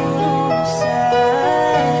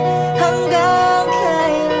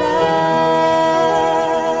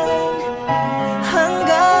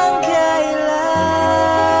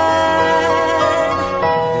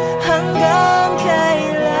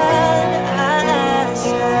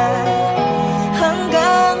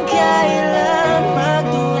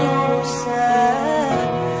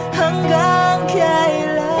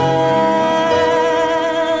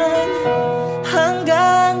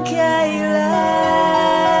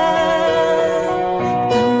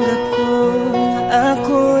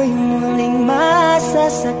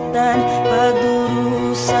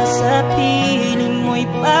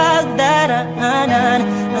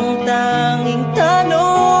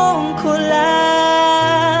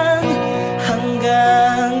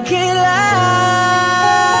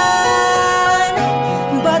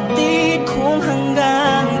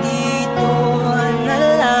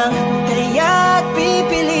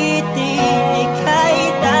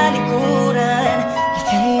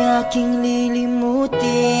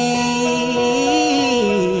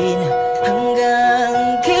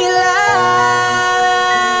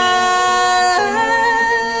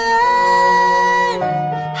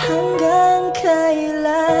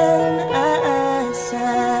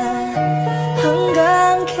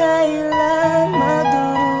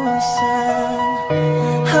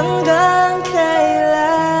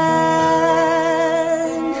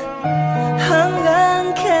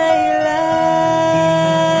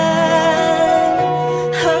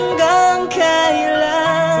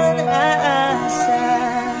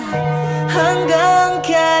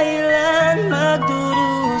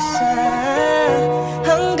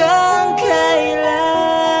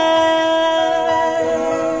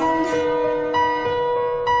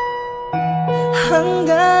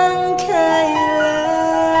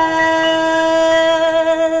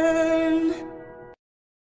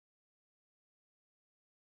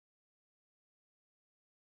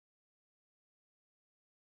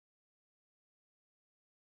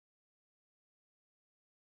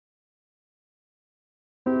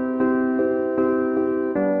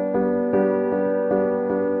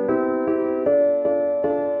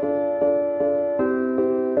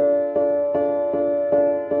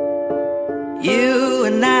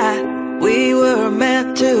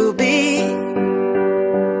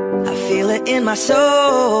it in my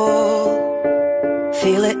soul,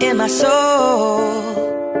 feel it in my soul.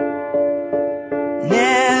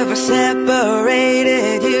 Never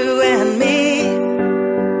separated you and me.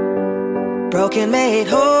 Broken made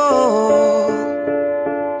whole,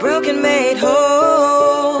 broken made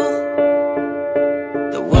whole.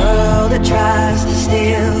 The world that tries to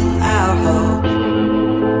steal our hope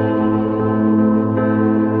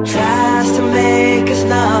tries to make us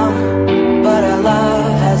numb, but our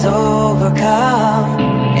love has overcome.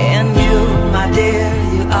 And you, my dear,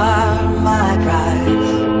 you are my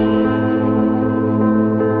prize.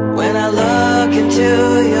 When I look into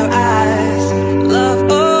your eyes,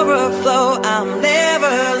 love overflow, I'm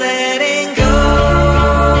never letting go.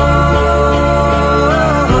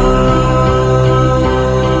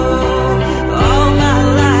 All my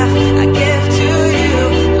life I give to you,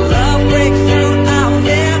 love breakthrough, I'm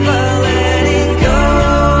never letting go.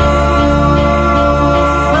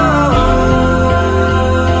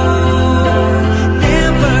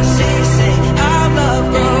 Never ceasing, our love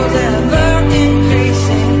grows ever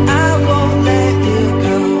increasing. I won't let you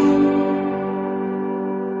go.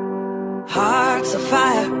 Hearts of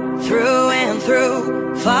fire through and through.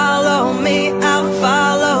 Follow me, I'll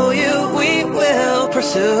follow you. We will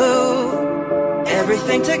pursue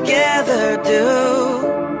everything together, do.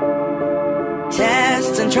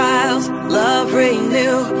 Tests and trials, love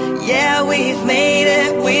renew. Yeah, we've made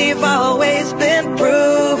it. We've always been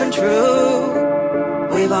proven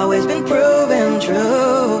true. We've always been proven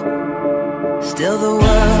true. Still the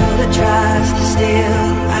world that tries to steal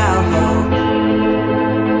our hope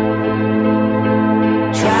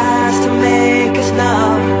tries to make us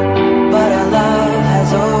numb, but our love has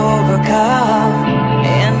overcome.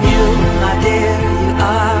 And you, my dear, you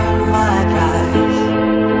are my prize.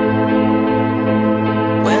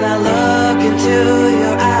 When I look into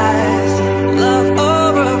your eyes, love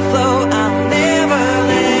overflow, I'm never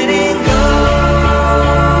letting go.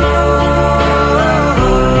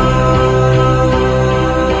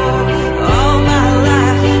 All my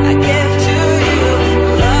life I give to you,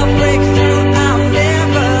 love breakthrough, I'm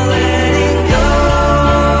never letting go.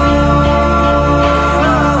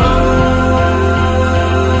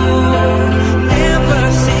 Never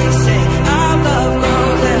ceasing, our love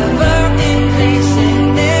grows ever increasing.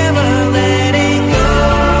 Never letting go.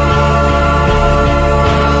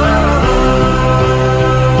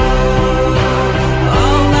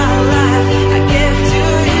 All my life I give to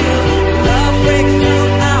you, love breakthrough,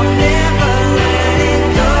 I'm never letting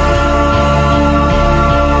go.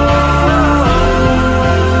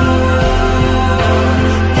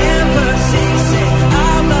 Never ceasing,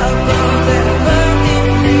 our love grows ever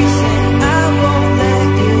increasing. I won't let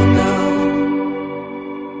you go.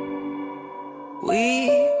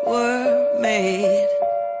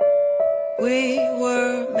 We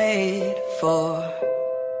were made for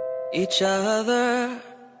each other.